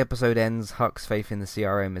 As the episode ends, Huck's faith in the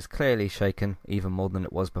CRM is clearly shaken, even more than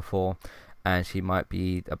it was before, and she might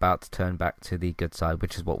be about to turn back to the good side,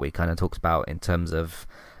 which is what we kind of talked about in terms of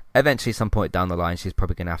eventually some point down the line she's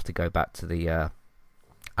probably going to have to go back to the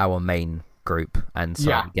our main group and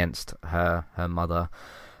side against her mother.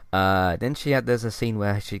 Then there's a scene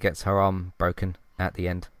where she gets her arm broken at the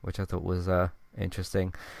end, which I thought was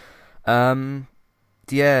interesting.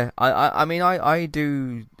 Yeah, I mean, I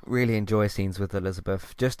do really enjoy scenes with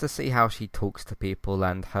Elizabeth, just to see how she talks to people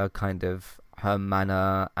and her kind of, her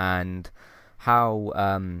manner, and how,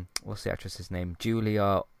 what's the actress's name?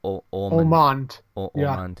 Julia Ormond.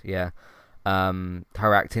 Ormond, yeah.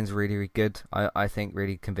 Her acting's really, really good. I think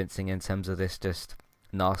really convincing in terms of this just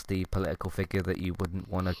nasty political figure that you wouldn't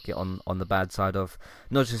want to get on the bad side of.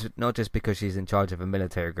 Not just because she's in charge of a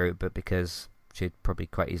military group, but because she'd probably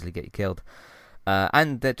quite easily get you killed.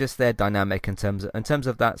 And they're just their dynamic in terms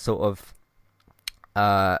of that sort of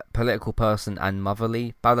political person and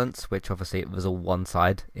motherly balance, which obviously it was all one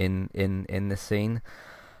side in this scene.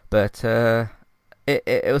 But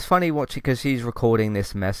it was funny watching, because she's recording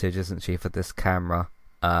this message, isn't she, for this camera,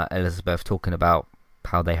 Elizabeth, talking about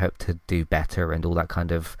how they hope to do better and all that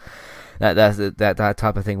kind of that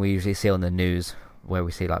type of thing we usually see on the news, where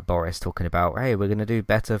we see like Boris talking about, hey, we're going to do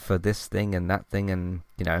better for this thing and that thing, and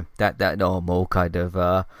that normal kind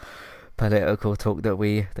of political talk that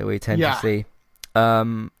we tend to see.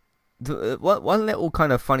 One little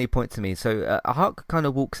kind of funny point to me. So Huck kind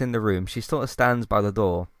of walks in the room. She sort of stands by the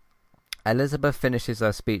door. Elizabeth finishes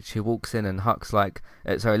her speech. She walks in, and Huck's like,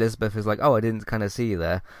 Elizabeth is like, oh, I didn't kind of see you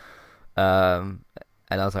there. And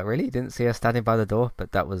I was like, really? You didn't see her standing by the door?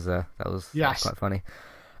 But that was quite funny.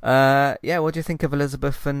 What do you think of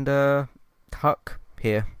Elizabeth and Huck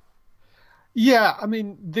here. Yeah, I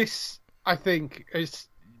mean, this, I think, as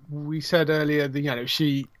we said earlier,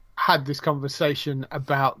 she had this conversation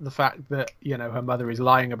about the fact that, her mother is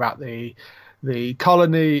lying about the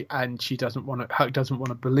colony, and she doesn't want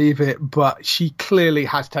to believe it, but she clearly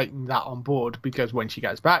has taken that on board, because when she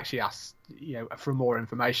gets back, she asks, for more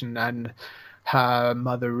information, and her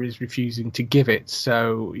mother is refusing to give it.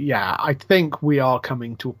 So yeah, I think we are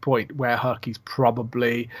coming to a point where Herky's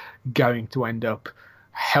probably going to end up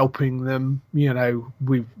helping them.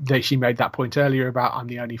 She made that point earlier about, I'm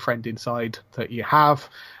the only friend inside that you have,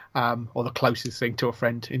 or the closest thing to a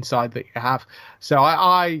friend inside that you have. So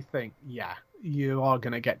I think, yeah, you are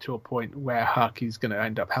going to get to a point where Herky's going to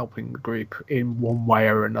end up helping the group in one way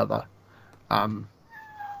or another.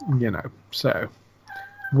 So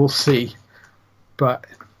we'll see. But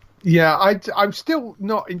yeah, I'm still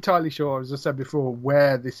not entirely sure, as I said before,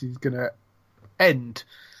 where this is going to end.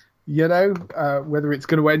 Whether it's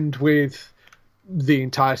going to end with the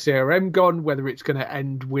entire CRM gone, whether it's going to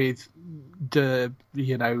end with the,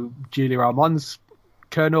 Julia Armand's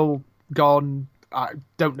kernel gone. I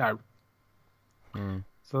don't know.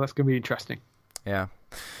 So that's going to be interesting. Yeah,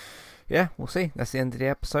 we'll see. That's the end of the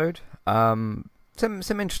episode. Some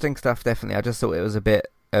interesting stuff, definitely. I just thought it was a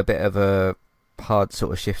bit of a hard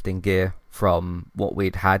sort of shifting gear from what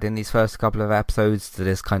we'd had in these first couple of episodes to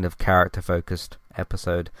this kind of character focused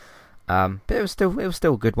episode. But it was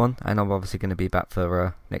still a good one, and I'm obviously going to be back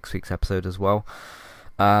for next week's episode as well,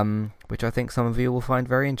 which I think some of you will find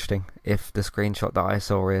very interesting. If the screenshot that I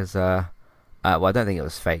saw is well, I don't think it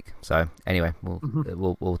was fake. So anyway,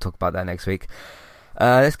 we'll talk about that next week.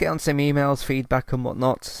 Let's get on some emails, feedback and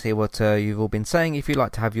whatnot, see what you've all been saying. If you'd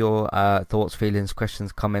like to have your thoughts, feelings,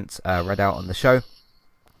 questions, comments read out on the show,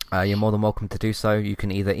 you're more than welcome to do so. You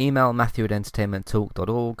can either email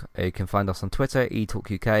matthew@entertainmenttalk.org, or you can find us on Twitter,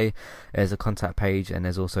 eTalkUK. There's a contact page, and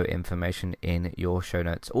there's also information in your show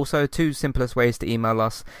notes. Also, two simplest ways to email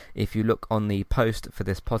us. If you look on the post for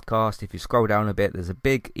this podcast, if you scroll down a bit, there's a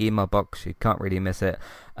big email box. You can't really miss it.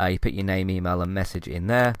 You put your name, email and message in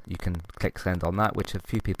there. You can click send on that, which a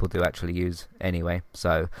few people do actually use anyway,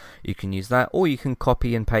 so you can use that, or you can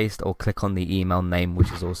copy and paste or click on the email name,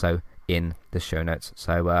 which is also in the show notes.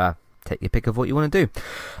 So take your pick of what you want to do.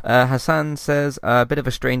 Hassan says, a bit of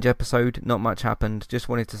a strange episode, not much happened. Just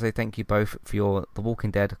wanted to say thank you both for your The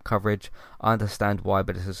Walking Dead coverage. I understand why,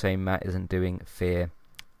 but it's a shame Matt isn't doing Fear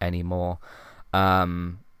anymore.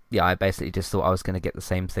 Yeah, I basically just thought I was going to get the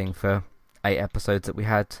same thing for 8 episodes that we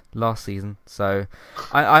had last season. So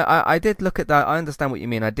I did look at that. I understand what you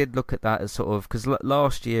mean. I did look at that as sort of, because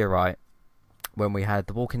last year, right, when we had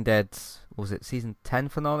The Walking Dead, was it season 10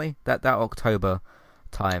 finale? That October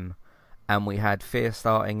time, and we had Fear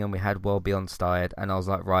starting and we had World Beyond started, and I was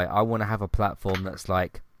like, right, I want to have a platform that's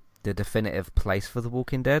like the definitive place for The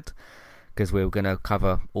Walking Dead, because we were going to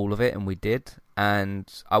cover all of it, and we did. And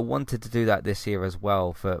I wanted to do that this year as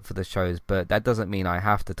well for the shows, but that doesn't mean I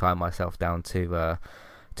have to tie myself down to a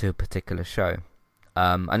particular show.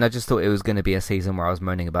 And I just thought it was going to be a season where I was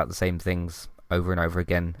moaning about the same things over and over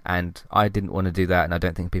again, and I didn't want to do that, and I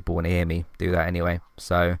don't think people want to hear me do that anyway.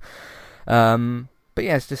 So, but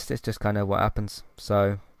yeah, it's just kind of what happens.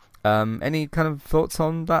 So, any kind of thoughts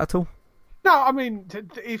on that at all? No, I mean,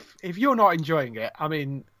 if you're not enjoying it, I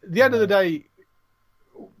mean, at the end of the day,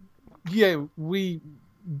 yeah, we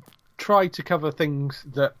try to cover things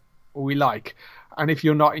that we like, and if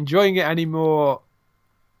you're not enjoying it anymore,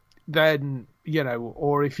 then,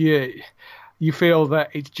 or if you feel that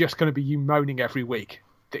it's just going to be you moaning every week,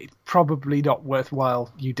 it's probably not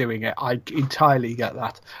worthwhile you doing it. I entirely get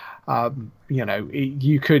that.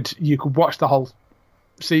 You could watch the whole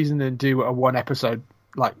season and do a 1 episode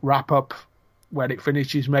like wrap up when it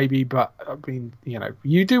finishes, maybe. But I mean,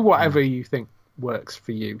 you do whatever you think works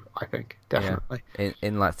for you. I think definitely. Yeah.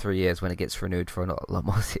 In like 3 years when it gets renewed for a lot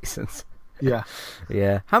more seasons. Yeah.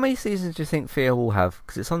 Yeah. How many seasons do you think Fear will have?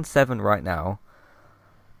 Because it's on 7 right now.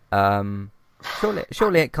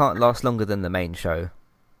 Surely it can't last longer than the main show.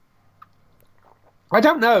 I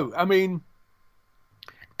don't know. I mean,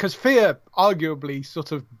 because Fear arguably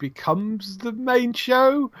sort of becomes the main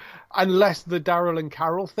show, unless the Daryl and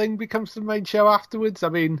Carol thing becomes the main show afterwards. I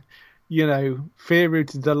mean, Fear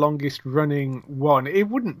is the longest running one. It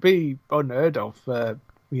wouldn't be unheard of, a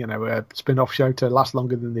spin-off show to last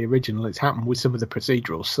longer than the original. It's happened with some of the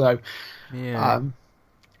procedurals. So, yeah.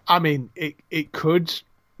 I mean, it could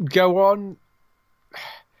go on.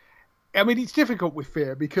 I mean, it's difficult with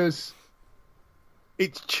Fear because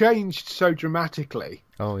it's changed so dramatically.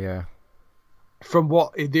 Oh, yeah. From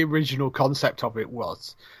what the original concept of it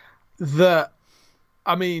was, that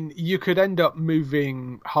I mean, you could end up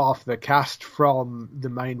moving half the cast from the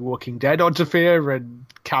main Walking Dead onto Fear and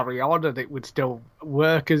carry on, and it would still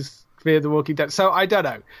work as Fear the Walking Dead. So I don't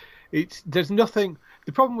know. There's nothing.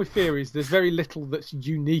 The problem with Fear is there's very little that's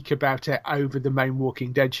unique about it over the main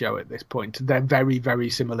Walking Dead show at this point. They're very, very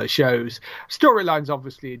similar shows. Storylines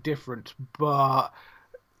obviously are different, but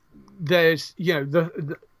there's,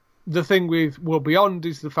 the thing with World Beyond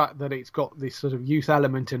is the fact that it's got this sort of youth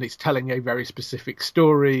element and it's telling a very specific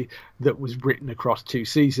story that was written across 2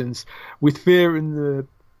 seasons. With Fear in the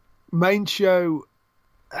main show,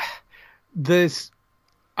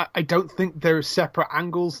 I don't think they're separate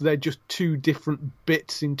angles. They're just 2 different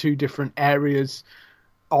bits in 2 different areas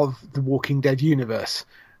of the Walking Dead universe.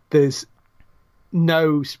 There's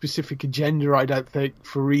no specific agenda, I don't think,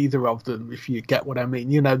 for either of them, if you get what I mean.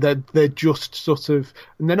 They're just sort of,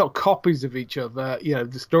 and they're not copies of each other.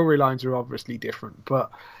 The storylines are obviously different,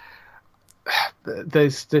 but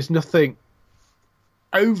there's nothing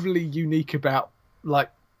overly unique about like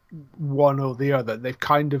one or the other. They've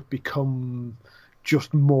kind of become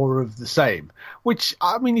just more of the same, which,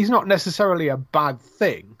 I mean, is not necessarily a bad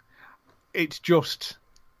thing. It's just,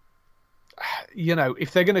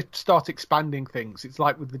 if they're going to start expanding things, it's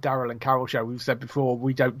like with the Daryl and Carol show. We've said before,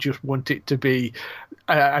 we don't just want it to be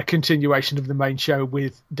a continuation of the main show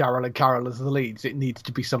with Daryl and Carol as the leads. It needs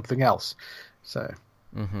to be something else. So,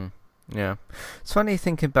 yeah, it's funny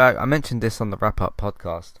thinking back. I mentioned this on the Wrap Up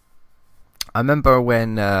podcast. I remember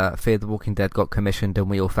when Fear the Walking Dead got commissioned and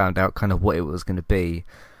we all found out kind of what it was going to be,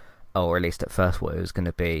 or at least at first what it was going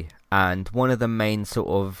to be. And one of the main sort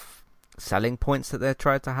of selling points that they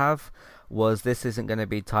tried to have was this isn't going to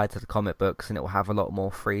be tied to the comic books and it will have a lot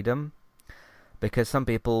more freedom. Because some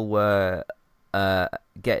people were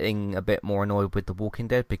getting a bit more annoyed with The Walking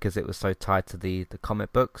Dead because it was so tied to the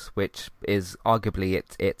comic books, which is arguably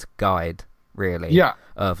its guide, really. Yeah.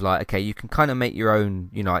 Of like, okay, you can kind of make your own,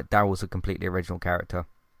 like Daryl's a completely original character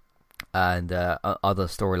and other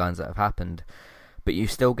storylines that have happened, but you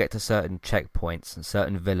still get to certain checkpoints and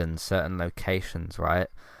certain villains, certain locations, right?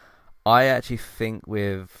 I actually think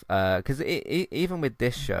with, because even with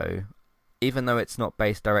this show, even though it's not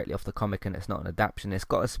based directly off the comic and it's not an adaptation, it's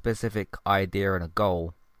got a specific idea and a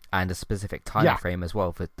goal and a specific time frame as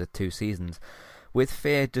well for the 2 seasons. With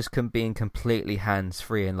Fear just being completely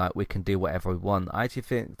hands-free and like we can do whatever we want, I actually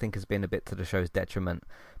think has been a bit to the show's detriment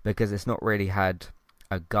because it's not really had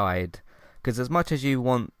a guide. Because as much as you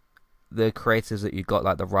want the creators that you got,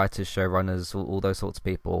 like the writers, showrunners, all those sorts of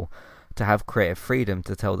people, to have creative freedom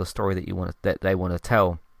to tell the story that they want to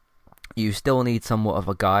tell, you still need somewhat of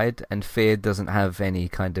a guide, and Fear doesn't have any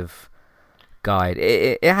kind of guide.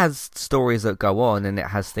 It has stories that go on and it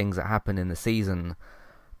has things that happen in the season,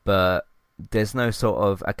 but there's no sort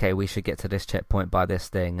of, okay, we should get to this checkpoint by this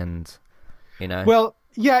thing, and Well,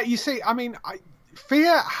 yeah, you see, I mean,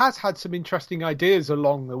 Fear has had some interesting ideas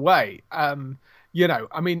along the way. I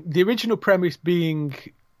mean, the original premise being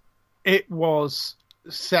it was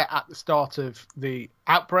set at the start of the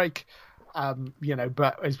outbreak,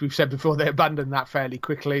 but as we've said before, they abandoned that fairly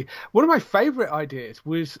quickly. One of my favourite ideas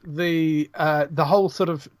was the whole sort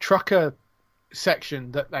of trucker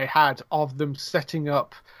section that they had of them setting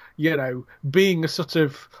up, being a sort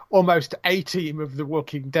of almost A-team of The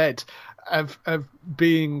Walking Dead, of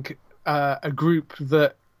being a group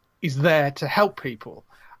that is there to help people.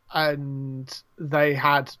 And they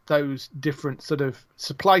had those different sort of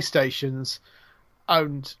supply stations,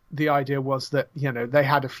 and the idea was that, they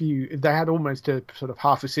had almost a sort of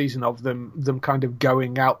half a season of them kind of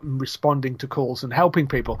going out and responding to calls and helping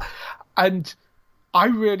people. And I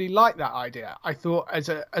really like that idea. I thought as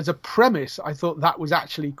a premise, I thought that was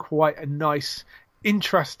actually quite a nice,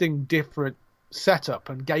 interesting, different setup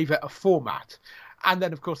and gave it a format. And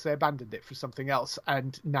then, of course, they abandoned it for something else.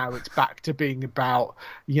 And now it's back to being about,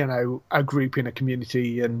 a group in a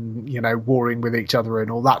community and, warring with each other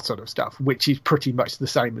and all that sort of stuff, which is pretty much the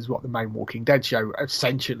same as what the main Walking Dead show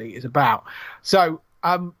essentially is about. So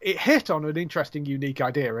it hit on an interesting, unique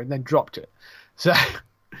idea and then dropped it. So,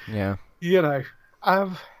 yeah.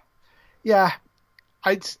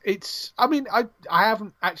 It's. I mean, I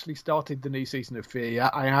haven't actually started the new season of Fear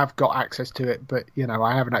yet. I have got access to it, but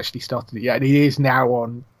I haven't actually started it yet. It is now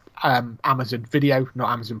on Amazon Video, not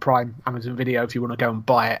Amazon Prime. Amazon Video, if you want to go and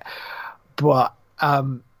buy it. But I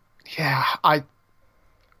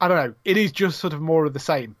don't know. It is just sort of more of the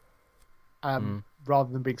same,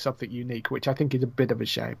 rather than being something unique, which I think is a bit of a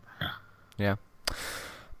shame. Yeah.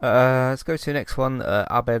 Let's go to the next one.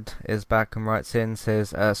 Abed is back and writes in,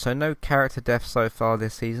 says, so no character death so far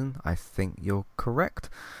this season. I think you're correct.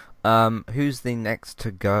 Who's the next to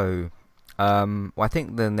go? Well, I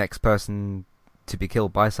think the next person to be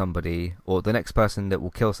killed by somebody, or the next person that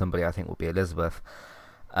will kill somebody, I think will be Elizabeth.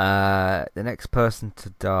 The next person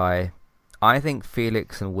to die, I think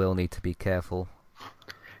Felix and Will need to be careful.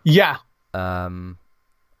 Yeah.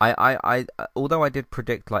 I although I did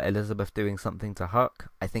predict like Elizabeth doing something to Huck,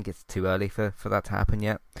 I think it's too early for that to happen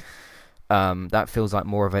yet. That feels like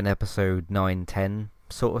more of an episode 9-10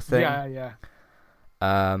 sort of thing. Yeah.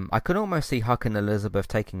 I could almost see Huck and Elizabeth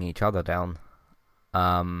taking each other down.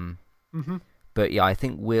 But yeah, I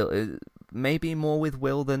think Will, maybe more with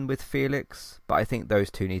Will than with Felix, but I think those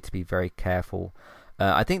two need to be very careful.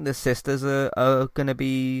 I think the sisters are going to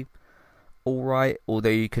be alright, although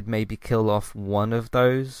you could maybe kill off one of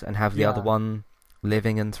those and have the other one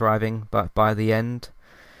living and thriving by the end.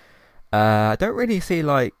 I don't really see,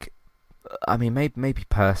 like, I mean, maybe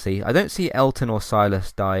Percy. I don't see Elton or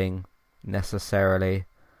Silas dying necessarily.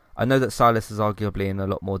 I know that Silas is arguably in a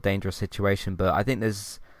lot more dangerous situation, but I think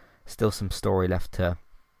there's still some story left to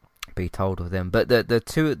be told with him. But the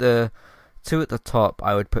two at the top,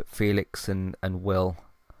 I would put Felix and Will.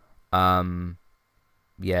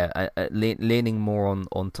 Leaning more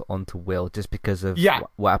onto Will, just because of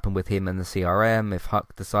what happened with him and the CRM. If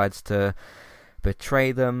Huck decides to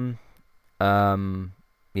betray them, so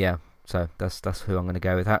that's who I'm going to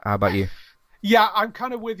go with. How about you? Yeah, I'm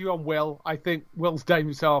kind of with you on Will. I think Will's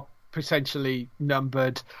days are potentially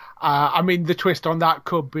numbered. I mean, the twist on that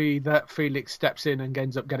could be that Felix steps in and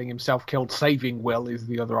ends up getting himself killed. Saving Will is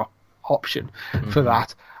the other option for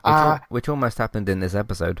that. Which almost happened in this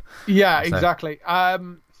episode. Yeah, so. Exactly.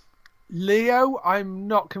 Leo, I'm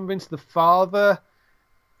not convinced the father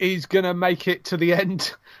is going to make it to the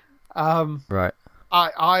end. Right.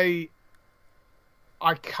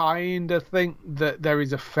 I kind of think that there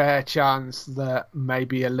is a fair chance that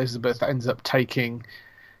maybe Elizabeth ends up taking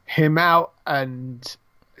him out, and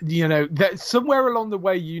that somewhere along the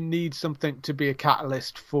way you need something to be a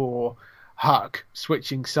catalyst for Huck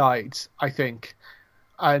switching sides, I think.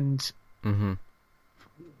 And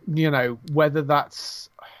whether that's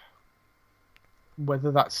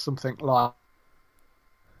something like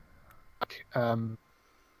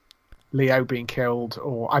Leo being killed,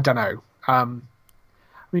 or I don't know. I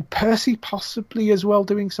mean, Percy possibly as well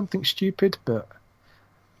doing something stupid, but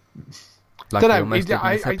like don't know. It's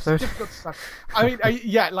difficult to say. I mean,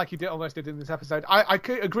 like he almost did in this episode. I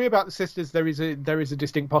could agree about the sisters. There is a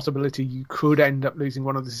distinct possibility you could end up losing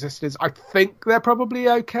one of the sisters. I think they're probably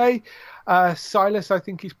okay. Silas, I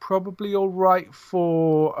think, is probably all right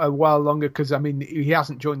for a while longer, because I mean he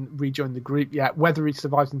hasn't rejoined the group yet. Whether he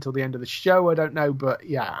survives until the end of the show, I don't know. But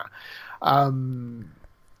yeah.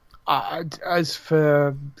 As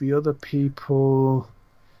for the other people,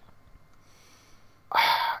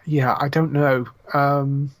 I don't know.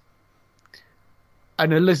 And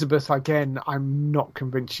Elizabeth, again, I'm not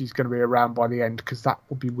convinced she's going to be around by the end, because that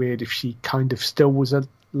would be weird if she kind of still was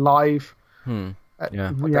alive. Yeah, I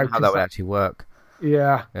don't know how that would actually work.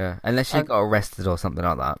 Yeah. Unless she got arrested or something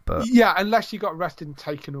like that. But unless she got arrested and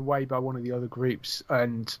taken away by one of the other groups,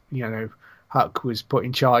 and Huck was put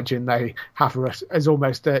in charge, and they have her as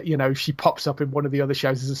almost she pops up in one of the other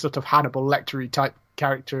shows as a sort of Hannibal Lecter type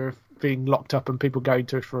character of being locked up and people going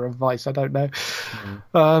to her for advice. I don't know.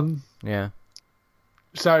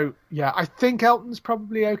 So I think Elton's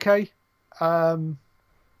probably okay.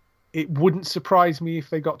 It wouldn't surprise me if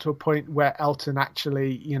they got to a point where Elton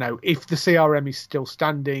actually, if the CRM is still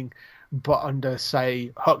standing, but under,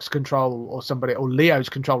 say, Huck's control or Leo's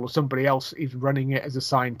control, or somebody else is running it as a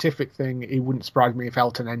scientific thing, it wouldn't surprise me if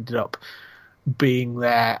Elton ended up being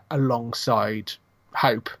there alongside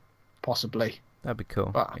Hope, possibly. That'd be cool.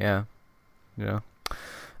 But, yeah.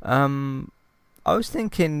 I was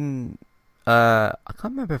thinking, I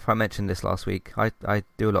can't remember if I mentioned this last week. I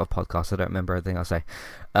do a lot of podcasts, I don't remember everything I say.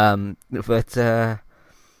 But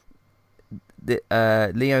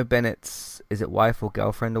Leo Bennett's, is it wife or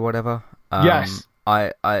girlfriend or whatever? Yes.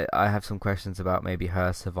 I have some questions about maybe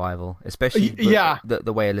her survival, especially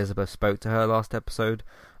the way Elizabeth spoke to her last episode,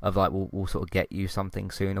 of like, we'll sort of get you something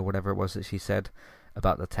soon, or whatever it was that she said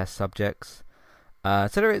about the test subjects. So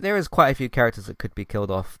there is quite a few characters that could be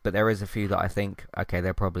killed off, but there is a few that I think, okay,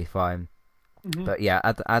 they're probably fine. But yeah,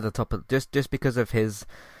 at the top of just because of his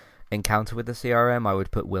encounter with the CRM, I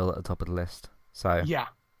would put Will at the top of the list. So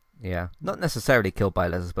yeah, not necessarily killed by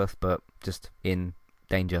Elizabeth, but just in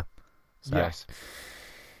danger. So, yes.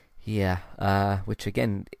 Yeah. Which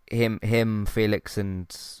again, him, Felix,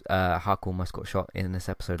 and Huck almost got shot in this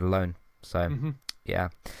episode alone. So yeah.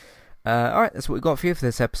 Alright, that's what we've got for you for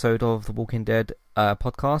this episode of The Walking Dead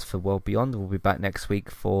podcast for World Beyond. We'll be back next week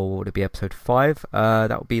for, what would it be, episode 5? That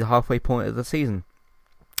will be the halfway point of the season.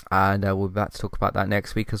 and we'll be back to talk about that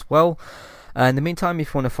next week as well. In the meantime,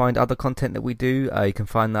 if you want to find other content that we do, you can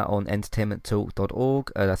find that on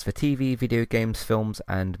entertainmenttalk.org. That's for TV, video games, films,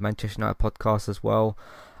 and Manchester United podcasts as well.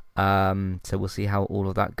 So we'll see how all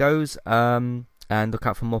of that goes. And look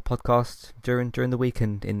out for more podcasts during the week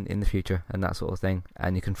and in the future and that sort of thing.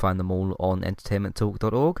 And you can find them all on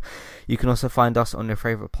entertainmenttalk.org. You can also find us on your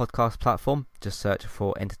favourite podcast platform. Just search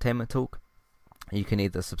for Entertainment Talk. You can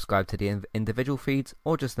either subscribe to the individual feeds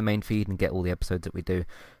or just the main feed and get all the episodes that we do,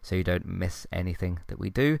 so you don't miss anything that we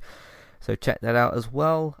do. So check that out as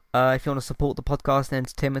well. If you want to support the podcast and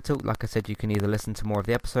Entertainment Talk, like I said, you can either listen to more of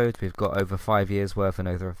the episodes. We've got over 5 years worth and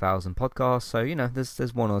over 1,000 podcasts, so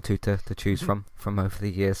there's one or two to choose from over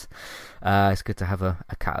the years. It's good to have a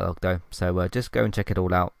catalogue though, so just go and check it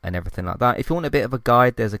all out and everything like that. If you want a bit of a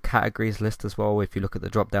guide, there's a categories list as well. If you look at the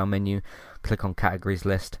drop down menu, click on categories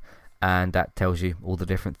list, and that tells you all the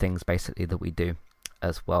different things basically that we do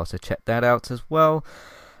as well. So check that out as well.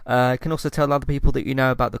 You can also tell other people that you know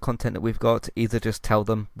about the content that we've got. Either just tell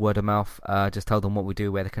them word of mouth, just tell them what we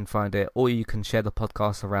do, where they can find it, or you can share the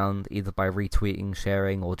podcast around either by retweeting,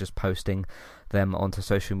 sharing, or just posting them onto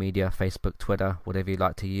social media, Facebook, Twitter, whatever you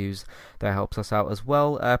like to use. That helps us out as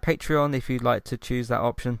well. Patreon, if you'd like to choose that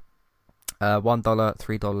option. $1,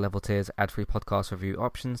 $3 level tiers, ad-free podcast review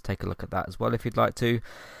options. Take a look at that as well if you'd like to.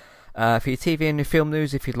 For your TV and your film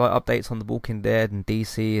news, if you'd like updates on The Walking Dead and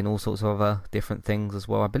DC and all sorts of other different things as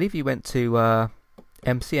well. I believe you went to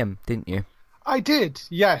MCM, didn't you? I did,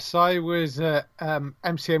 yes. I was at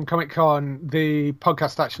MCM Comic Con. The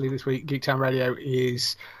podcast actually this week, Geektown Radio,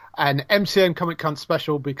 is an MCM Comic Con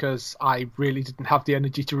special because I really didn't have the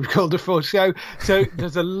energy to record a full show. So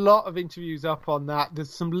there's a lot of interviews up on that. There's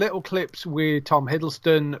some little clips with Tom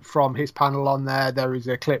Hiddleston from his panel on there. There is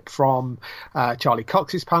a clip from Charlie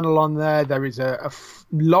Cox's panel on there. There is a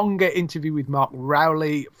longer interview with Mark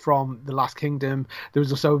Rowley from The Last Kingdom. There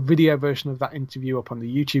was also a video version of that interview up on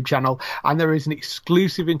the YouTube channel. And there is an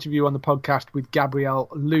exclusive interview on the podcast with Gabrielle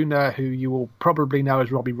Luna, who you will probably know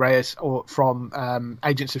as Robbie Reyes or from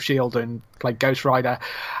Agents of S.H.I.E.L.D. and played Ghost Rider.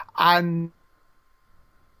 And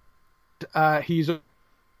he's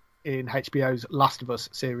in HBO's Last of Us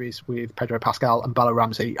series with Pedro Pascal and Bella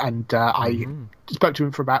Ramsey, and I spoke to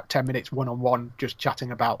him for about 10 minutes one-on-one, just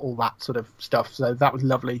chatting about all that sort of stuff. So that was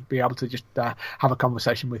lovely, be able to just have a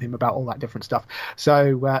conversation with him about all that different stuff.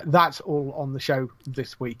 So that's all on the show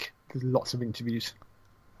this week. There's lots of interviews.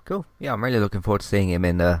 Cool. Yeah, I'm really looking forward to seeing him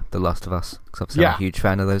in The Last of Us, because obviously I'm a huge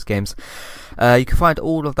fan of those games. You can find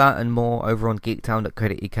all of that and more over on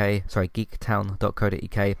geektown.co.uk,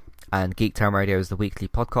 and Geektown Radio is the weekly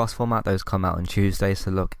podcast format. Those come out on Tuesday, so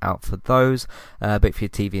look out for those. But for your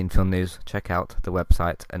TV and film news, check out the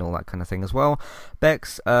website and all that kind of thing as well.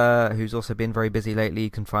 Bex, who's also been very busy lately, you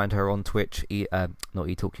can find her on Twitch, not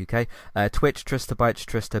eTalk UK, Twitch, Trista Bytes,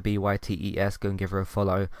 Trista Bytes. Go and give her a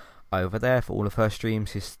follow over there for all of her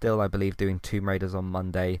streams. She's still, I believe, doing Tomb Raiders on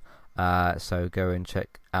Monday, so go and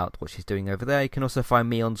check out what she's doing over there. You can also find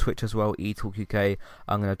me on Twitch as well, eTalk UK.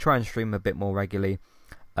 I'm going to try and stream a bit more regularly.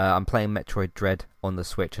 I'm playing Metroid Dread on the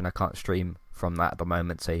Switch, and I can't stream from that at the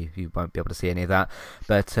moment, so you won't be able to see any of that.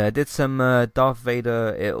 But did some Darth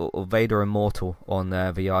Vader or Vader Immortal on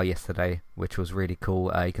VR yesterday, which was really cool.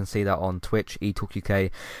 You can see that on Twitch, eTalk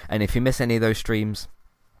UK. And if you miss any of those streams,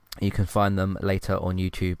 you can find them later on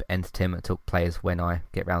YouTube, Entertainment Talk Players, when I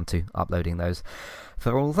get round to uploading those.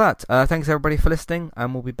 For all that, thanks everybody for listening,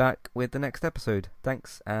 and we'll be back with the next episode.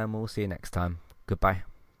 Thanks, and we'll see you next time. Goodbye.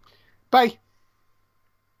 Bye.